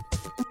come.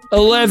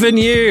 11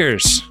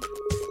 years!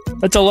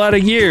 That's a lot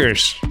of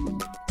years.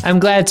 I'm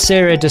glad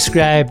Sarah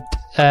described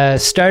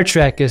Star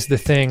Trek as the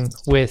thing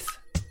with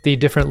the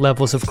different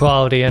levels of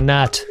quality, and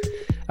not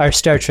our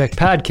Star Trek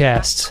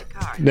podcasts,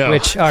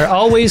 which are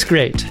always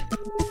great.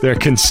 They're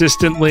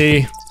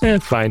consistently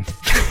fine.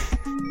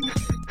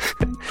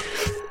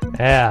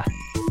 Yeah.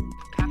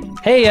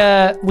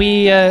 Hey,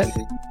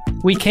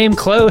 we came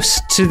close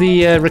to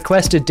the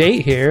requested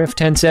date here of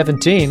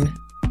 10/17,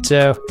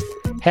 so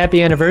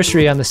happy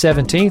anniversary on the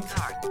 17th.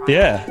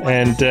 Yeah,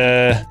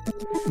 and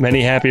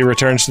many happy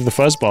returns to the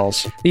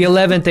Fuzzballs. The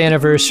 11th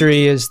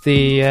anniversary is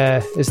the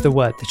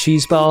what? The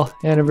cheese ball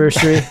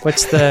anniversary?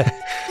 What's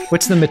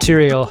the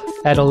material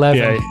at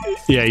 11?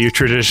 Yeah, you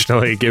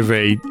traditionally give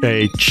a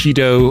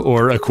Cheeto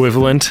or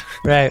equivalent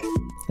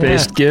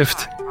based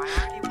gift.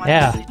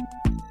 Yeah.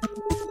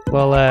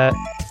 Well,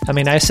 I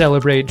mean, I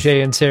celebrate Jay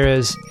and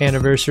Sarah's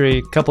anniversary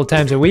a couple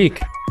times a week.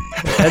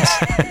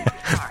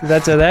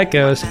 That's how that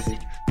goes.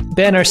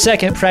 Ben, our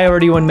second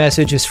priority 1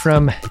 message is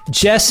from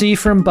Jesse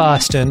from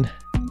Boston.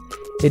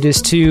 It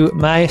is to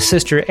my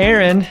sister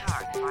Erin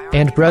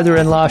and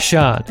brother-in-law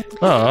Sean.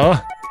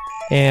 Aww.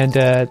 And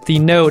the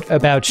note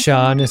about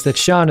Sean is that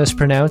Sean is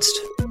pronounced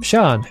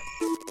Sean.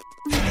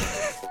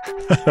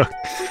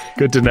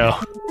 Good to know.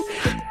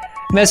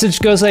 Message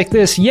goes like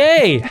this.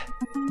 Yay!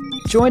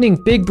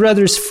 Joining Big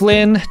Brothers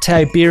Flynn,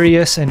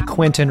 Tiberius, and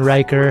Quentin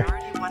Riker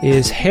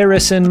is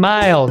Harrison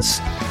Miles.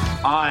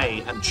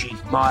 I am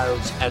Chief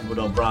Miles Edward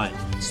O'Brien.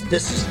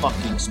 This is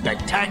fucking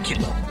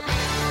spectacular.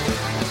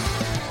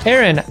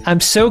 Aaron,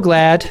 I'm so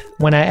glad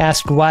when I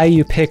asked why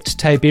you picked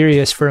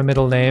Tiberius for a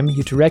middle name,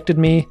 you directed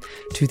me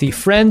to the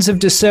Friends of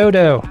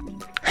DeSoto.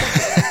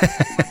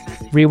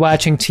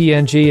 Rewatching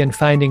TNG and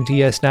finding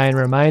DS9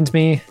 reminds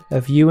me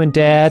of you and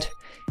Dad,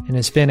 and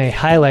has been a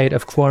highlight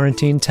of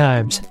quarantine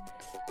times.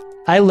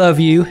 I love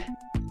you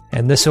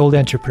and this old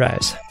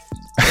Enterprise.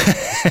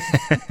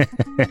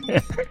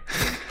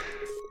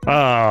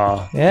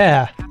 Oh.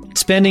 Yeah.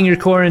 spending your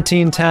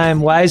quarantine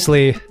time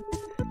wisely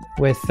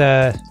with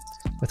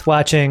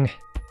watching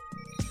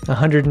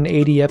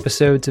 180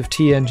 episodes of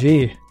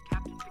TNG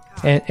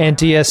and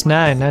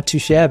DS9. Not too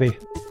shabby.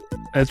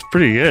 That's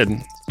pretty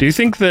good. Do you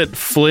think that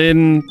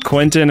Flynn,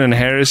 Quentin, and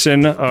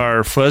Harrison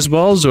are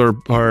fuzzballs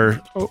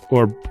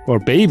or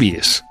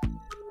babies?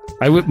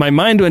 My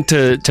mind went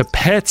to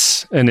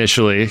pets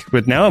initially,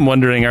 but now I'm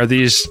wondering, are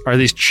these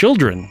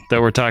children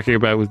that we're talking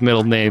about with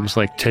middle names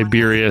like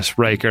Tiberius,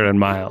 Riker, and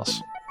Miles?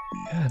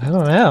 God, I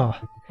don't know.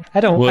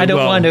 I don't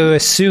want to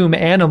assume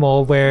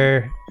animal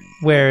where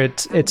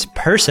it's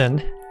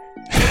person.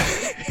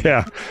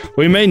 Yeah,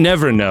 we may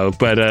never know,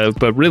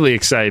 but really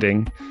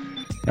exciting.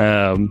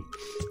 And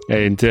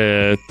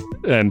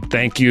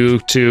thank you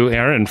to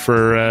Aaron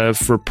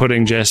for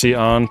putting Jesse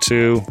on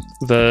to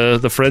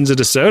the Friends of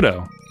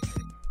DeSoto.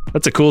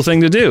 That's a cool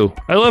thing to do.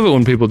 I love it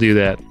when people do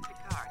that.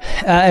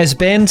 As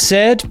Ben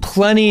said,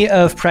 plenty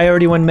of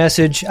Priority 1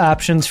 message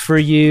options for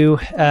you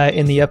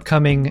in the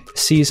upcoming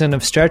season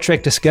of Star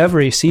Trek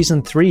Discovery,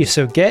 Season 3.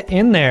 So get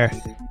in there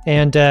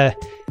and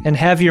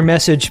have your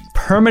message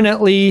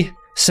permanently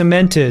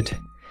cemented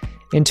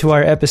into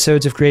our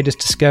episodes of Greatest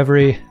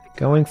Discovery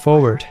going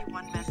forward.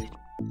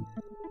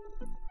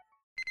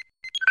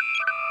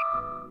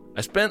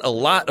 I spent a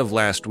lot of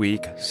last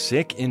week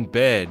sick in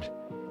bed.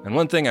 And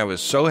one thing I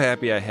was so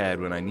happy I had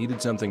when I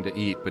needed something to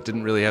eat but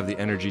didn't really have the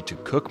energy to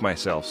cook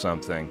myself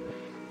something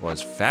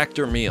was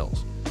Factor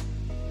meals.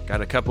 Got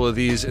a couple of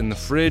these in the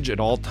fridge at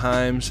all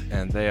times,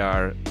 and they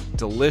are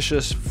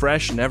delicious,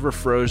 fresh, never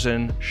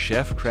frozen,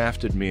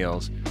 chef-crafted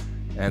meals.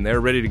 And they're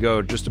ready to go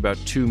in just about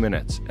 2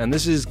 minutes. And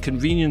this is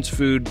convenience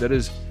food that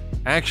is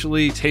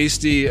actually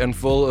tasty and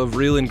full of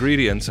real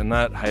ingredients and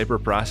not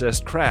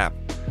hyper-processed crap.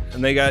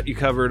 And they got you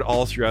covered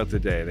all throughout the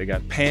day. They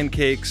got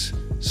pancakes,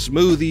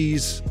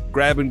 smoothies,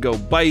 grab-and-go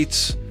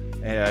bites,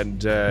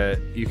 and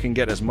you can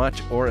get as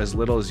much or as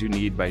little as you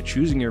need by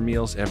choosing your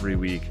meals every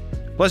week.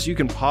 Plus, you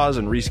can pause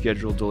and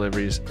reschedule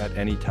deliveries at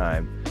any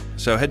time.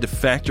 So head to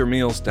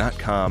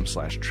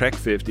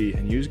factormeals.com/Trek50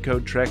 and use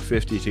code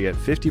Trek50 to get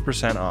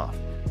 50% off.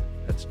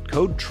 That's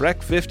code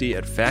Trek50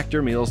 at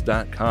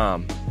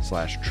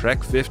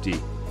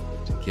factormeals.com/Trek50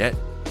 to get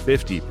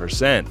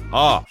 50%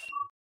 off.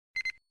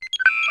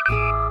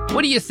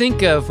 What do you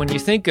think of when you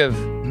think of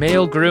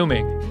male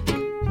grooming?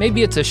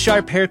 Maybe it's a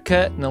sharp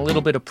haircut and a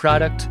little bit of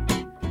product,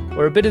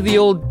 or a bit of the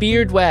old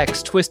beard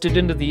wax twisted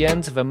into the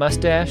ends of a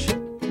mustache.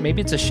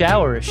 Maybe it's a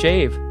shower, a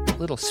shave, a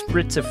little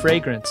spritz of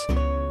fragrance.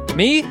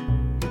 Me?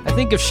 I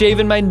think of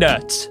shaving my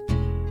nuts.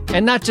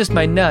 And not just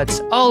my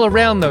nuts, all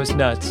around those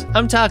nuts.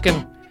 I'm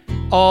talking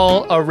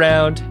all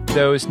around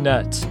those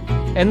nuts.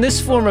 And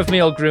this form of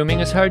male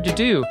grooming is hard to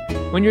do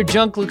when your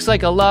junk looks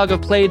like a log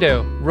of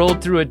Play-Doh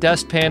rolled through a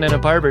dustpan in a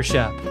barber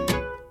shop.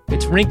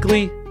 It's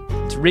wrinkly,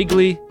 it's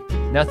wriggly,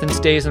 nothing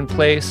stays in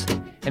place,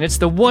 and it's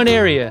the one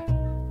area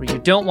where you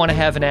don't want to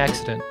have an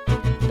accident.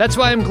 That's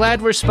why I'm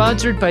glad we're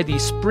sponsored by the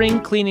spring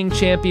cleaning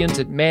champions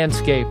at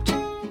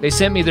Manscaped. They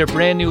sent me their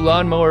brand new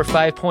Lawnmower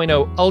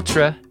 5.0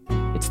 Ultra.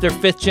 It's their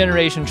 5th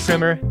generation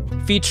trimmer,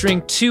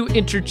 featuring 2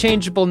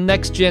 interchangeable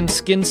next-gen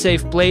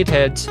skin-safe blade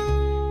heads,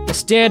 a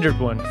standard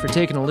one for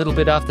taking a little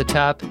bit off the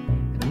top,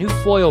 and a new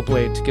foil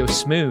blade to go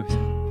smooth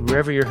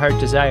wherever your heart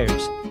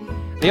desires.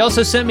 They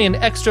also sent me an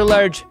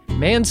extra-large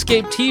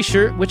Manscaped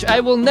t-shirt, which I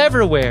will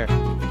never wear,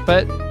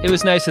 but it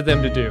was nice of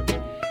them to do.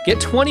 Get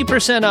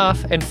 20%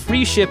 off and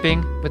free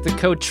shipping with the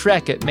code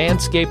TREK at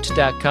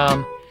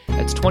manscaped.com.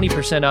 That's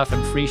 20% off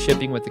and free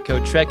shipping with the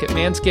code TREK at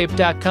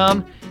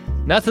manscaped.com.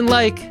 Nothing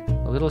like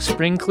a little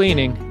spring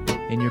cleaning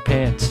in your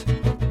pants.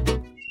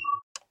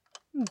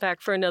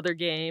 Back for another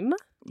game.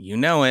 You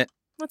know it.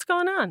 What's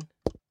going on?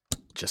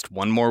 Just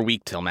one more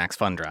week till Max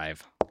Fun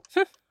Drive.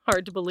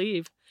 Hard to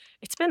believe.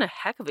 It's been a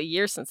heck of a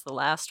year since the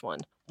last one.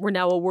 We're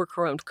now a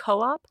worker-owned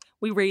co-op.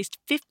 We raised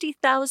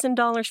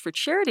 $50,000 for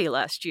charity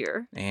last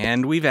year.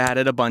 And we've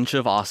added a bunch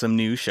of awesome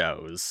new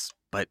shows.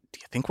 But do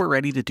you think we're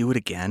ready to do it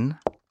again?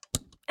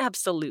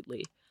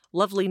 Absolutely.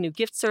 Lovely new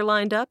gifts are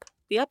lined up.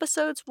 The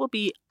episodes will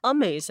be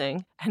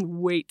amazing. And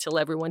wait till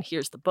everyone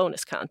hears the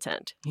bonus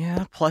content.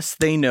 Yeah, plus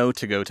they know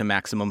to go to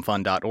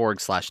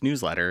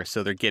MaximumFun.org/newsletter,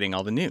 so they're getting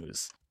all the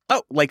news.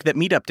 Oh, like that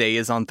Meetup Day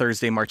is on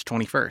Thursday, March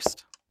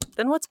 21st.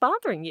 Then what's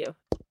bothering you?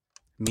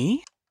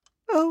 Me?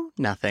 Oh,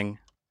 nothing.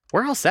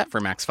 We're all set for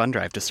Max Fun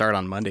Drive to start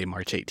on Monday,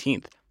 March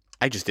 18th.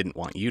 I just didn't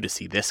want you to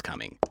see this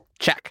coming.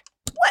 Check.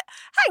 What?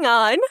 Hang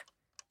on.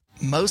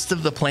 Most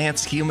of the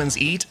plants humans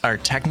eat are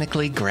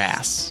technically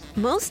grass.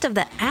 Most of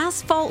the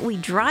asphalt we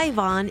drive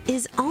on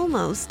is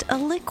almost a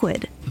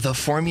liquid. The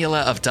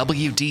formula of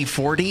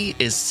WD-40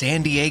 is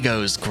San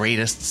Diego's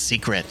greatest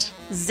secret.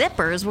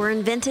 Zippers were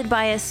invented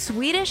by a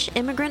Swedish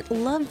immigrant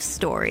love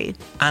story.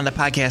 On the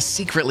podcast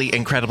Secretly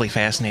Incredibly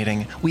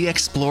Fascinating, we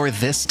explore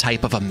this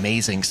type of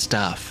amazing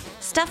stuff.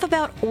 Stuff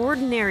about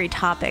ordinary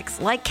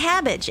topics like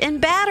cabbage and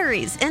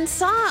batteries and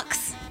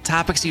socks.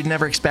 Topics you'd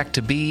never expect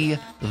to be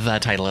the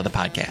title of the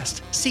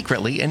podcast.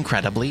 Secretly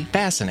Incredibly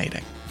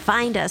Fascinating.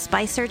 Find us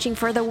by searching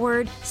for the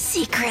word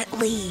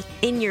secretly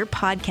in your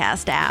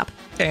podcast app.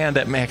 and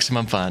at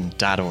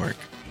MaximumFun.org.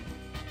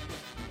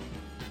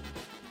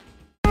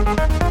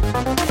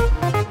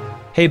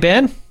 Hey,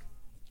 Ben?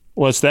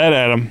 What's that,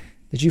 Adam?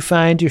 Did you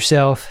find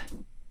yourself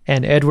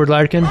an Edward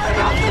Larkin?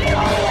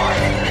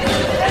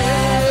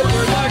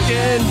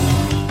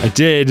 I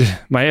did.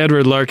 My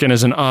Edward Larkin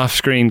is an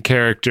off-screen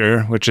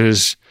character, which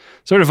is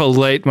sort of a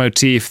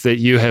leitmotif that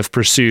you have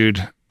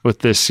pursued with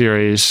this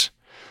series.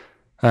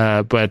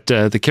 But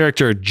the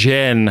character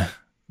Jen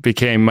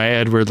became my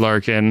Edward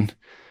Larkin.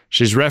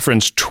 She's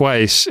referenced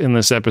twice in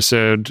this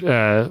episode.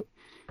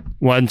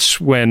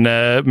 Once when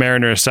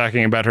Mariner is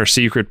talking about her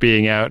secret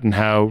being out and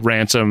how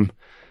Ransom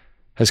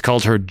has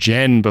called her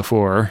Jen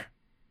before.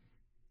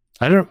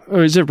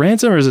 Is it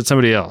Ransom or is it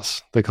somebody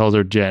else that called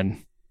her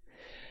Jen?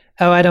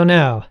 Oh, I don't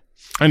know.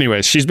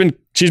 Anyways, she's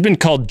been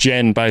called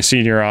Jen by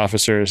senior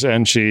officers,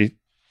 and she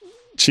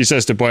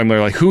says to Boimler,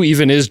 like, who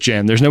even is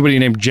Jen? There's nobody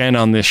named Jen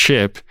on this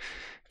ship.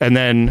 And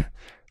then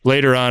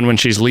later on, when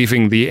she's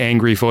leaving the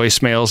angry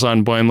voicemails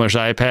on Boimler's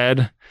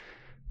iPad,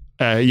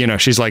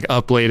 she's like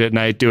up late at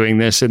night doing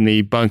this in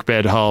the bunk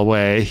bed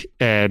hallway,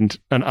 and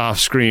an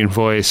off-screen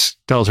voice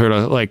tells her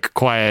to like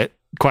quiet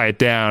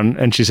down,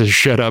 and she says,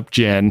 "Shut up,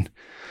 Jen."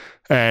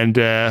 And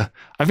I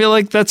feel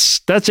like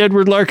that's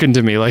Edward Larkin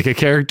to me, like a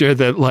character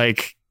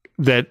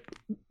that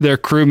their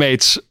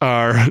crewmates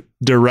are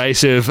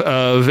derisive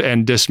of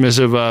and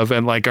dismissive of,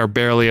 and like are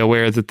barely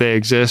aware that they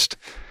exist.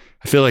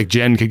 I feel like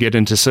Jen could get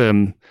into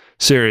some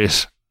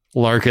serious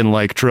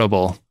Larkin-like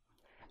trouble.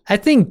 I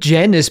think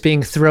Jen is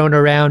being thrown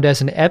around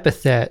as an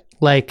epithet.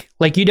 Like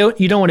you don't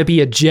want to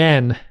be a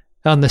Jen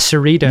on the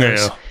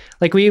Cerritos. No.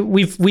 Like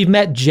we've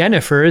met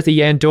Jennifer, the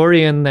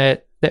Andorian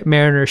that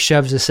Mariner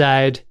shoves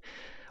aside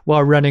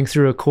while running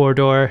through a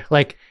corridor.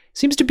 Like,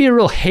 seems to be a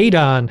real hate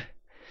on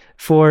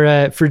for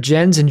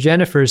Jens and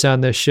Jennifers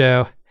on this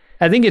show.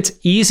 I think it's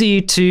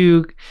easy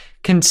to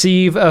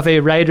conceive of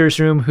a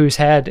writer's room who's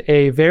had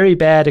a very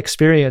bad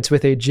experience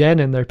with a Jen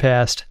in their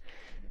past.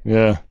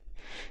 Yeah.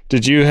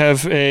 Did you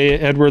have a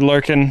Edward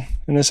Larkin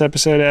in this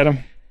episode, Adam?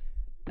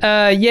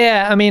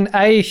 Yeah. I mean,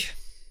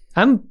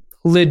 I'm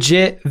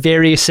legit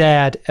very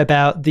sad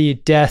about the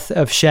death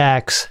of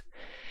Shax,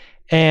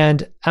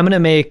 and I'm gonna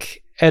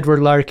make my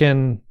Edward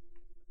Larkin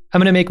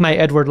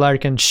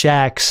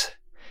Shax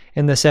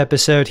in this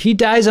episode. He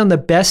dies on the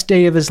best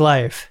day of his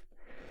life.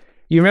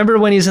 You remember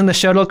when he's in the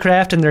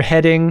shuttlecraft and they're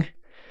heading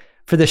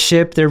for the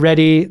ship? They're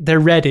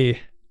ready.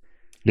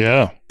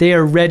 Yeah. They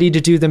are ready to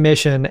do the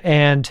mission,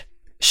 and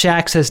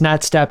Shax has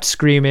not stopped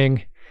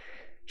screaming.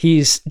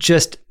 He's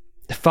just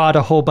fought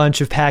a whole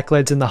bunch of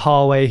Pakleds in the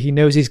hallway. He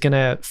knows he's going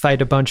to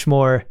fight a bunch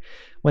more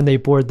when they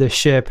board the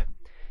ship.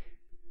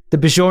 The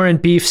Bajoran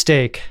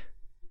beefsteak.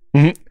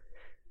 Mm-hmm.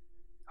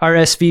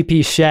 RSVP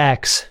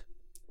Shax.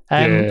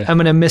 I'm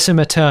going to miss him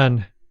a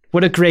ton.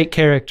 What a great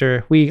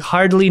character. We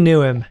hardly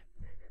knew him.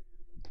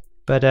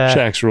 But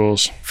Shax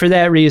rules. For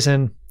that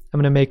reason, I'm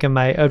going to make him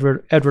my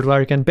Edward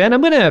Larkin. Ben,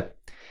 I'm going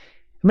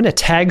to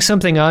tag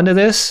something onto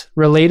this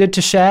related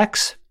to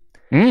Shax.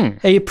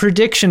 A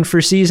prediction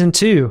for season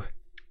 2.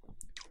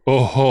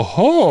 Oh ho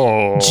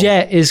ho!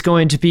 Jet is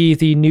going to be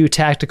the new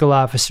tactical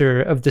officer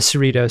of the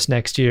Cerritos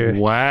next year.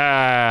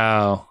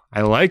 Wow,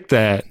 I like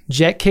that.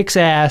 Jet kicks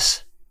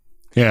ass.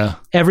 Yeah,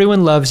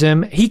 everyone loves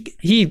him.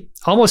 He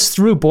almost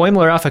threw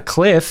Boimler off a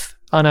cliff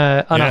on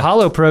a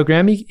holo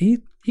program. He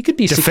could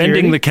be defending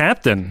security. The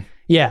captain.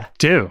 Yeah,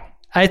 too.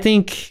 I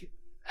think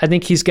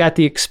he's got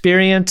the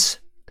experience.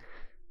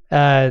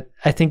 I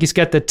think he's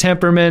got the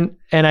temperament,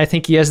 and I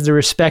think he has the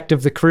respect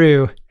of the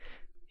crew.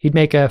 He'd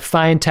make a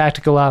fine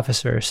tactical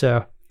officer.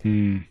 So,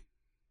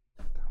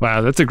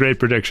 wow, that's a great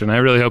prediction. I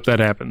really hope that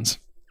happens.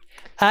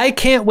 I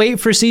can't wait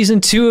for season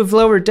 2 of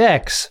Lower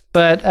Decks.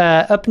 But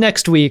up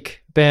next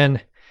week, Ben,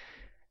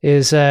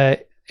 is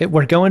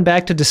we're going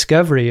back to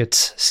Discovery.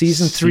 It's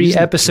season 3,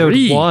 episode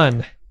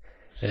 1.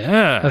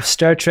 Yeah, of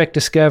Star Trek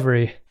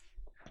Discovery.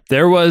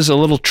 There was a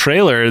little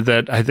trailer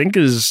that I think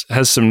has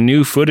some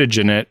new footage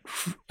in it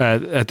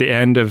at the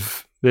end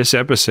of this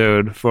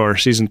episode for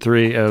season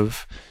 3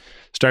 of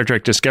Star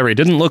Trek Discovery. It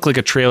didn't look like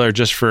a trailer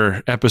just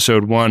for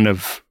episode 1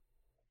 of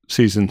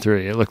season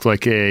 3. It looked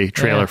like a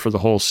trailer for the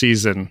whole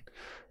season.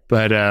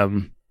 But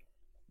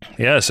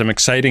some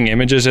exciting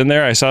images in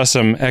there. I saw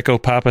some Echo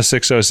Papa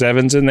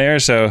 607s in there,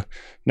 so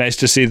nice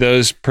to see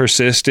those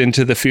persist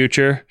into the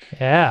future.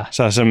 Yeah.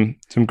 Saw some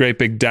great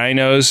big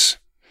dinos.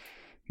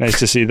 Nice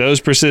to see those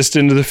persist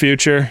into the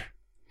future.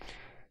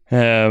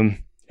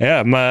 I'm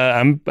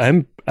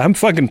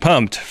fucking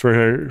pumped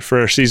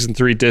for season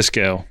 3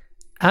 Disco.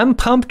 I'm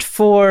pumped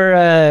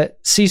for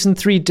season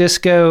 3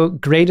 Disco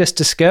Greatest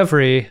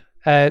Discovery.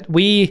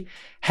 We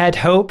had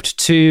hoped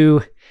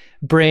to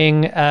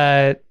bring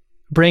an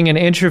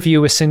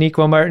interview with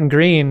Sonequa Martin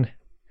Green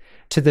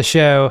to the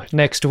show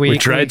next week. We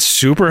tried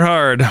super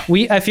hard.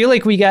 I feel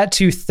like we got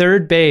to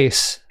third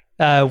base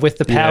with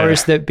the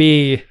powers that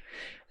be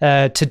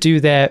to do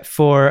that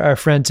for our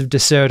friends of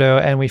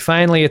DeSoto, and we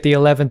finally at the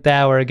 11th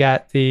hour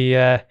got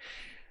the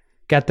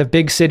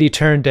big city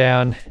turn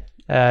down.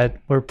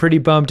 We're pretty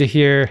bummed to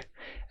hear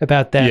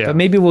about that, but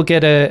maybe we'll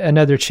get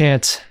another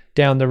chance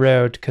down the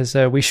road, because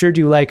we sure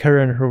do like her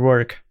and her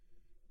work.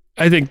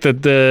 I think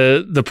that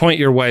the point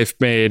your wife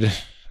made,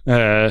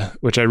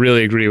 which I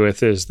really agree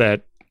with, is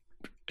that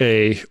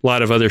a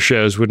lot of other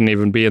shows wouldn't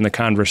even be in the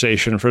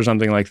conversation for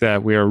something like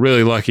that. We are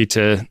really lucky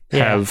to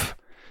have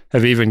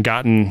even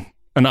gotten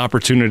an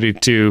opportunity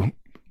to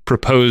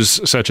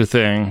propose such a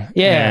thing.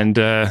 Yeah.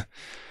 And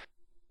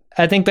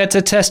I think that's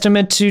a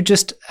testament to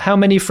just how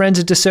many friends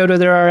of DeSoto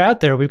there are out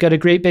there. We've got a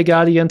great big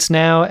audience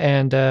now,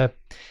 and the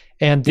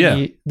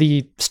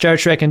Star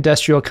Trek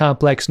industrial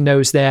complex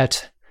knows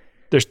that.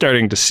 They're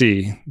starting to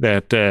see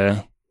that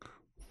the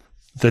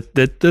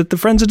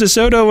friends of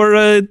DeSoto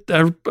are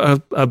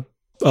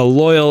a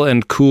loyal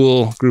and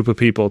cool group of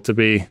people to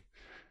be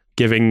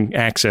giving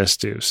access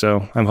to.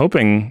 So I'm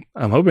hoping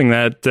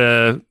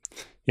that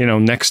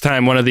next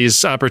time one of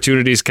these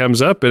opportunities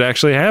comes up, it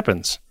actually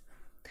happens.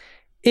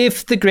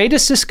 If The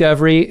Greatest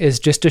Discovery is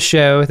just a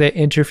show that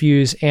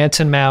interviews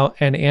Anson Mount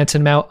and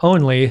Anson Mount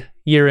only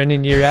year in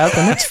and year out,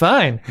 then that's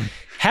fine.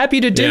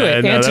 Happy to do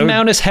it. Anson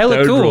Mount is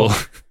hella cool.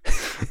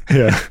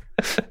 Yeah.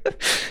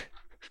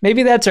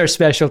 Maybe that's our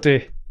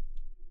specialty.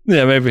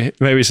 Yeah,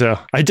 maybe so.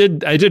 I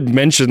did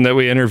mention that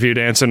we interviewed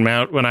Anson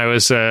Mount when I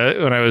was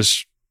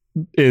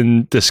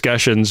in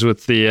discussions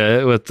with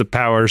the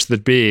powers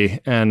that be,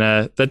 and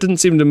that didn't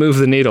seem to move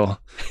the needle.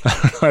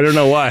 I don't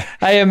know why.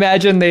 I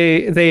imagine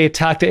they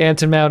talked to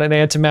Anson Mount, and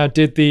Anson Mount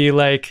did the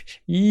like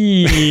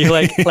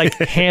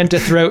hand to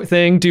throat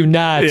thing. Do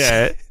not.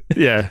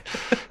 Yeah.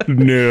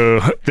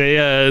 No.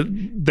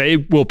 They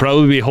will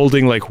probably be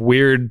holding like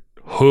weird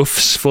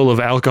hoofs full of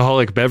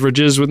alcoholic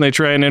beverages when they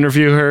try and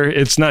interview her.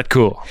 It's not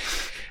cool.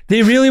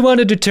 They really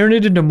wanted to turn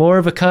it into more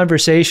of a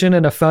conversation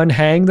and a fun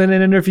hang than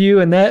an interview,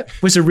 and that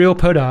was a real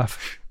put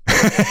off.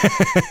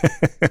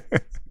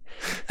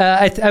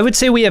 I would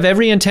say we have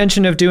every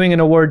intention of doing an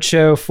award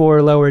show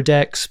for Lower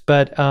Decks,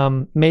 but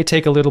may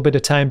take a little bit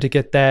of time to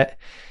get that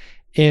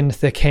in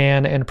the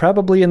can and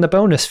probably in the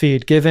bonus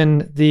feed,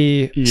 given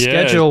the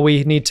schedule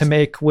we need to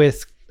make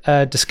with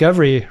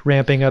Discovery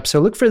ramping up. So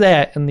look for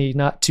that in the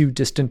not too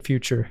distant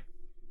future.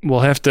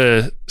 We'll have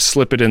to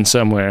slip it in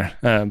somewhere,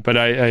 but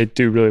I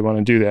do really want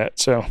to do that.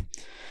 So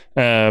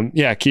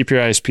keep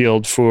your eyes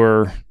peeled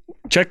for,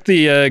 check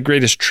the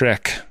Greatest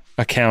Trek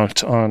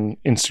account on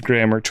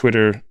Instagram or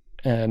Twitter,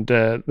 and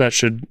that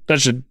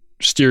should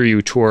steer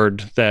you toward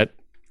that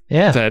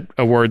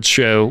awards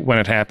show when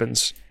it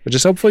happens, which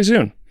is hopefully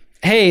soon.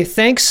 Hey,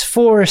 thanks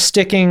for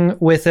sticking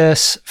with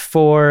us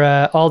for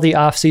all the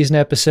off-season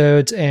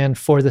episodes and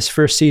for this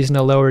first season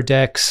of Lower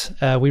Decks.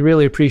 We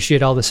really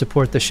appreciate all the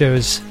support the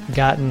show's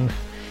gotten,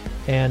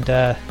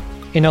 and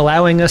in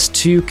allowing us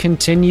to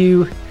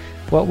continue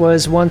what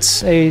was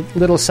once a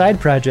little side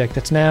project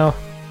that's now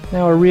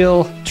a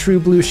real true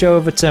blue show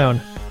of its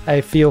own. I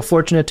feel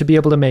fortunate to be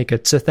able to make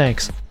it, so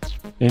thanks.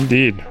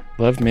 Indeed.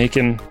 Love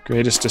making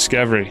Greatest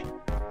Discovery.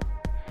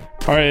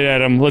 All right,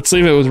 Adam, let's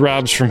leave it with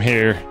Rob's from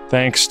here.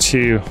 Thanks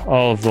to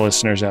all of the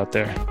listeners out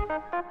there.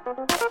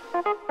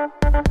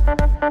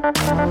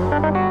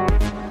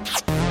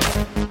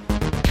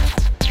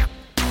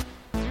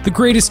 The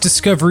Greatest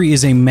Discovery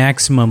is a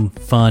Maximum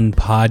Fun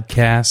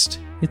podcast.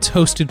 It's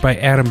hosted by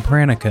Adam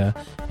Pranica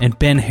and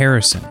Ben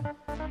Harrison.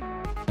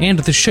 And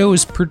the show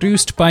is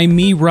produced by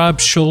me,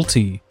 Rob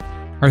Schulte.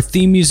 Our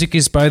theme music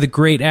is by the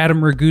great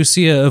Adam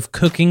Ragusia of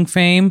cooking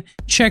fame.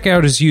 Check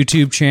out his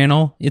YouTube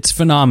channel. It's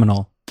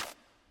phenomenal.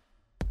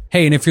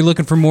 Hey, and if you're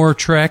looking for more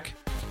Trek,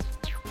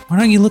 why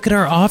don't you look at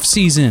our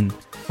off-season?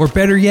 Or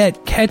better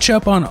yet, catch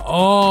up on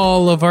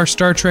all of our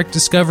Star Trek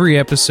Discovery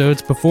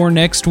episodes before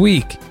next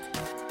week,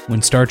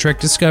 when Star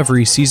Trek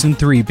Discovery Season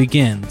 3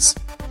 begins.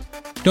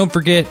 Don't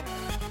forget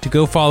to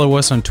go follow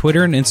us on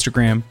Twitter and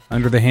Instagram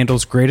under the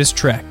handles Greatest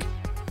Trek.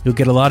 You'll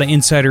get a lot of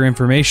insider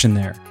information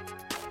there.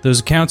 Those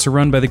accounts are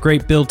run by the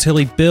great Bill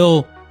Tilley.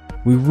 Bill,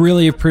 we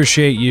really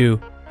appreciate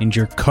you and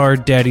your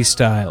card daddy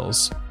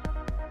styles.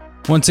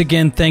 Once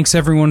again, thanks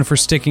everyone for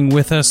sticking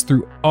with us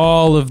through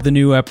all of the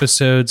new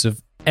episodes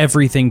of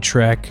Everything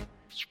Trek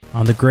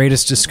on The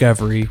Greatest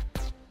Discovery.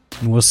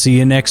 And we'll see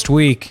you next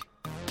week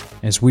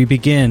as we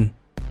begin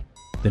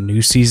the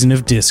new season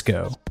of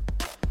Disco.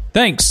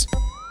 Thanks!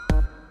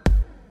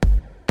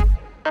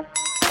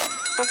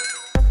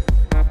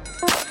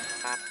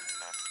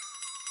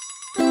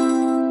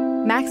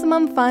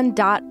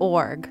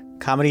 MaximumFun.org.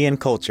 Comedy and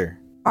culture.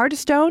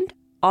 Artist owned,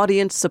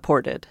 audience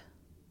supported.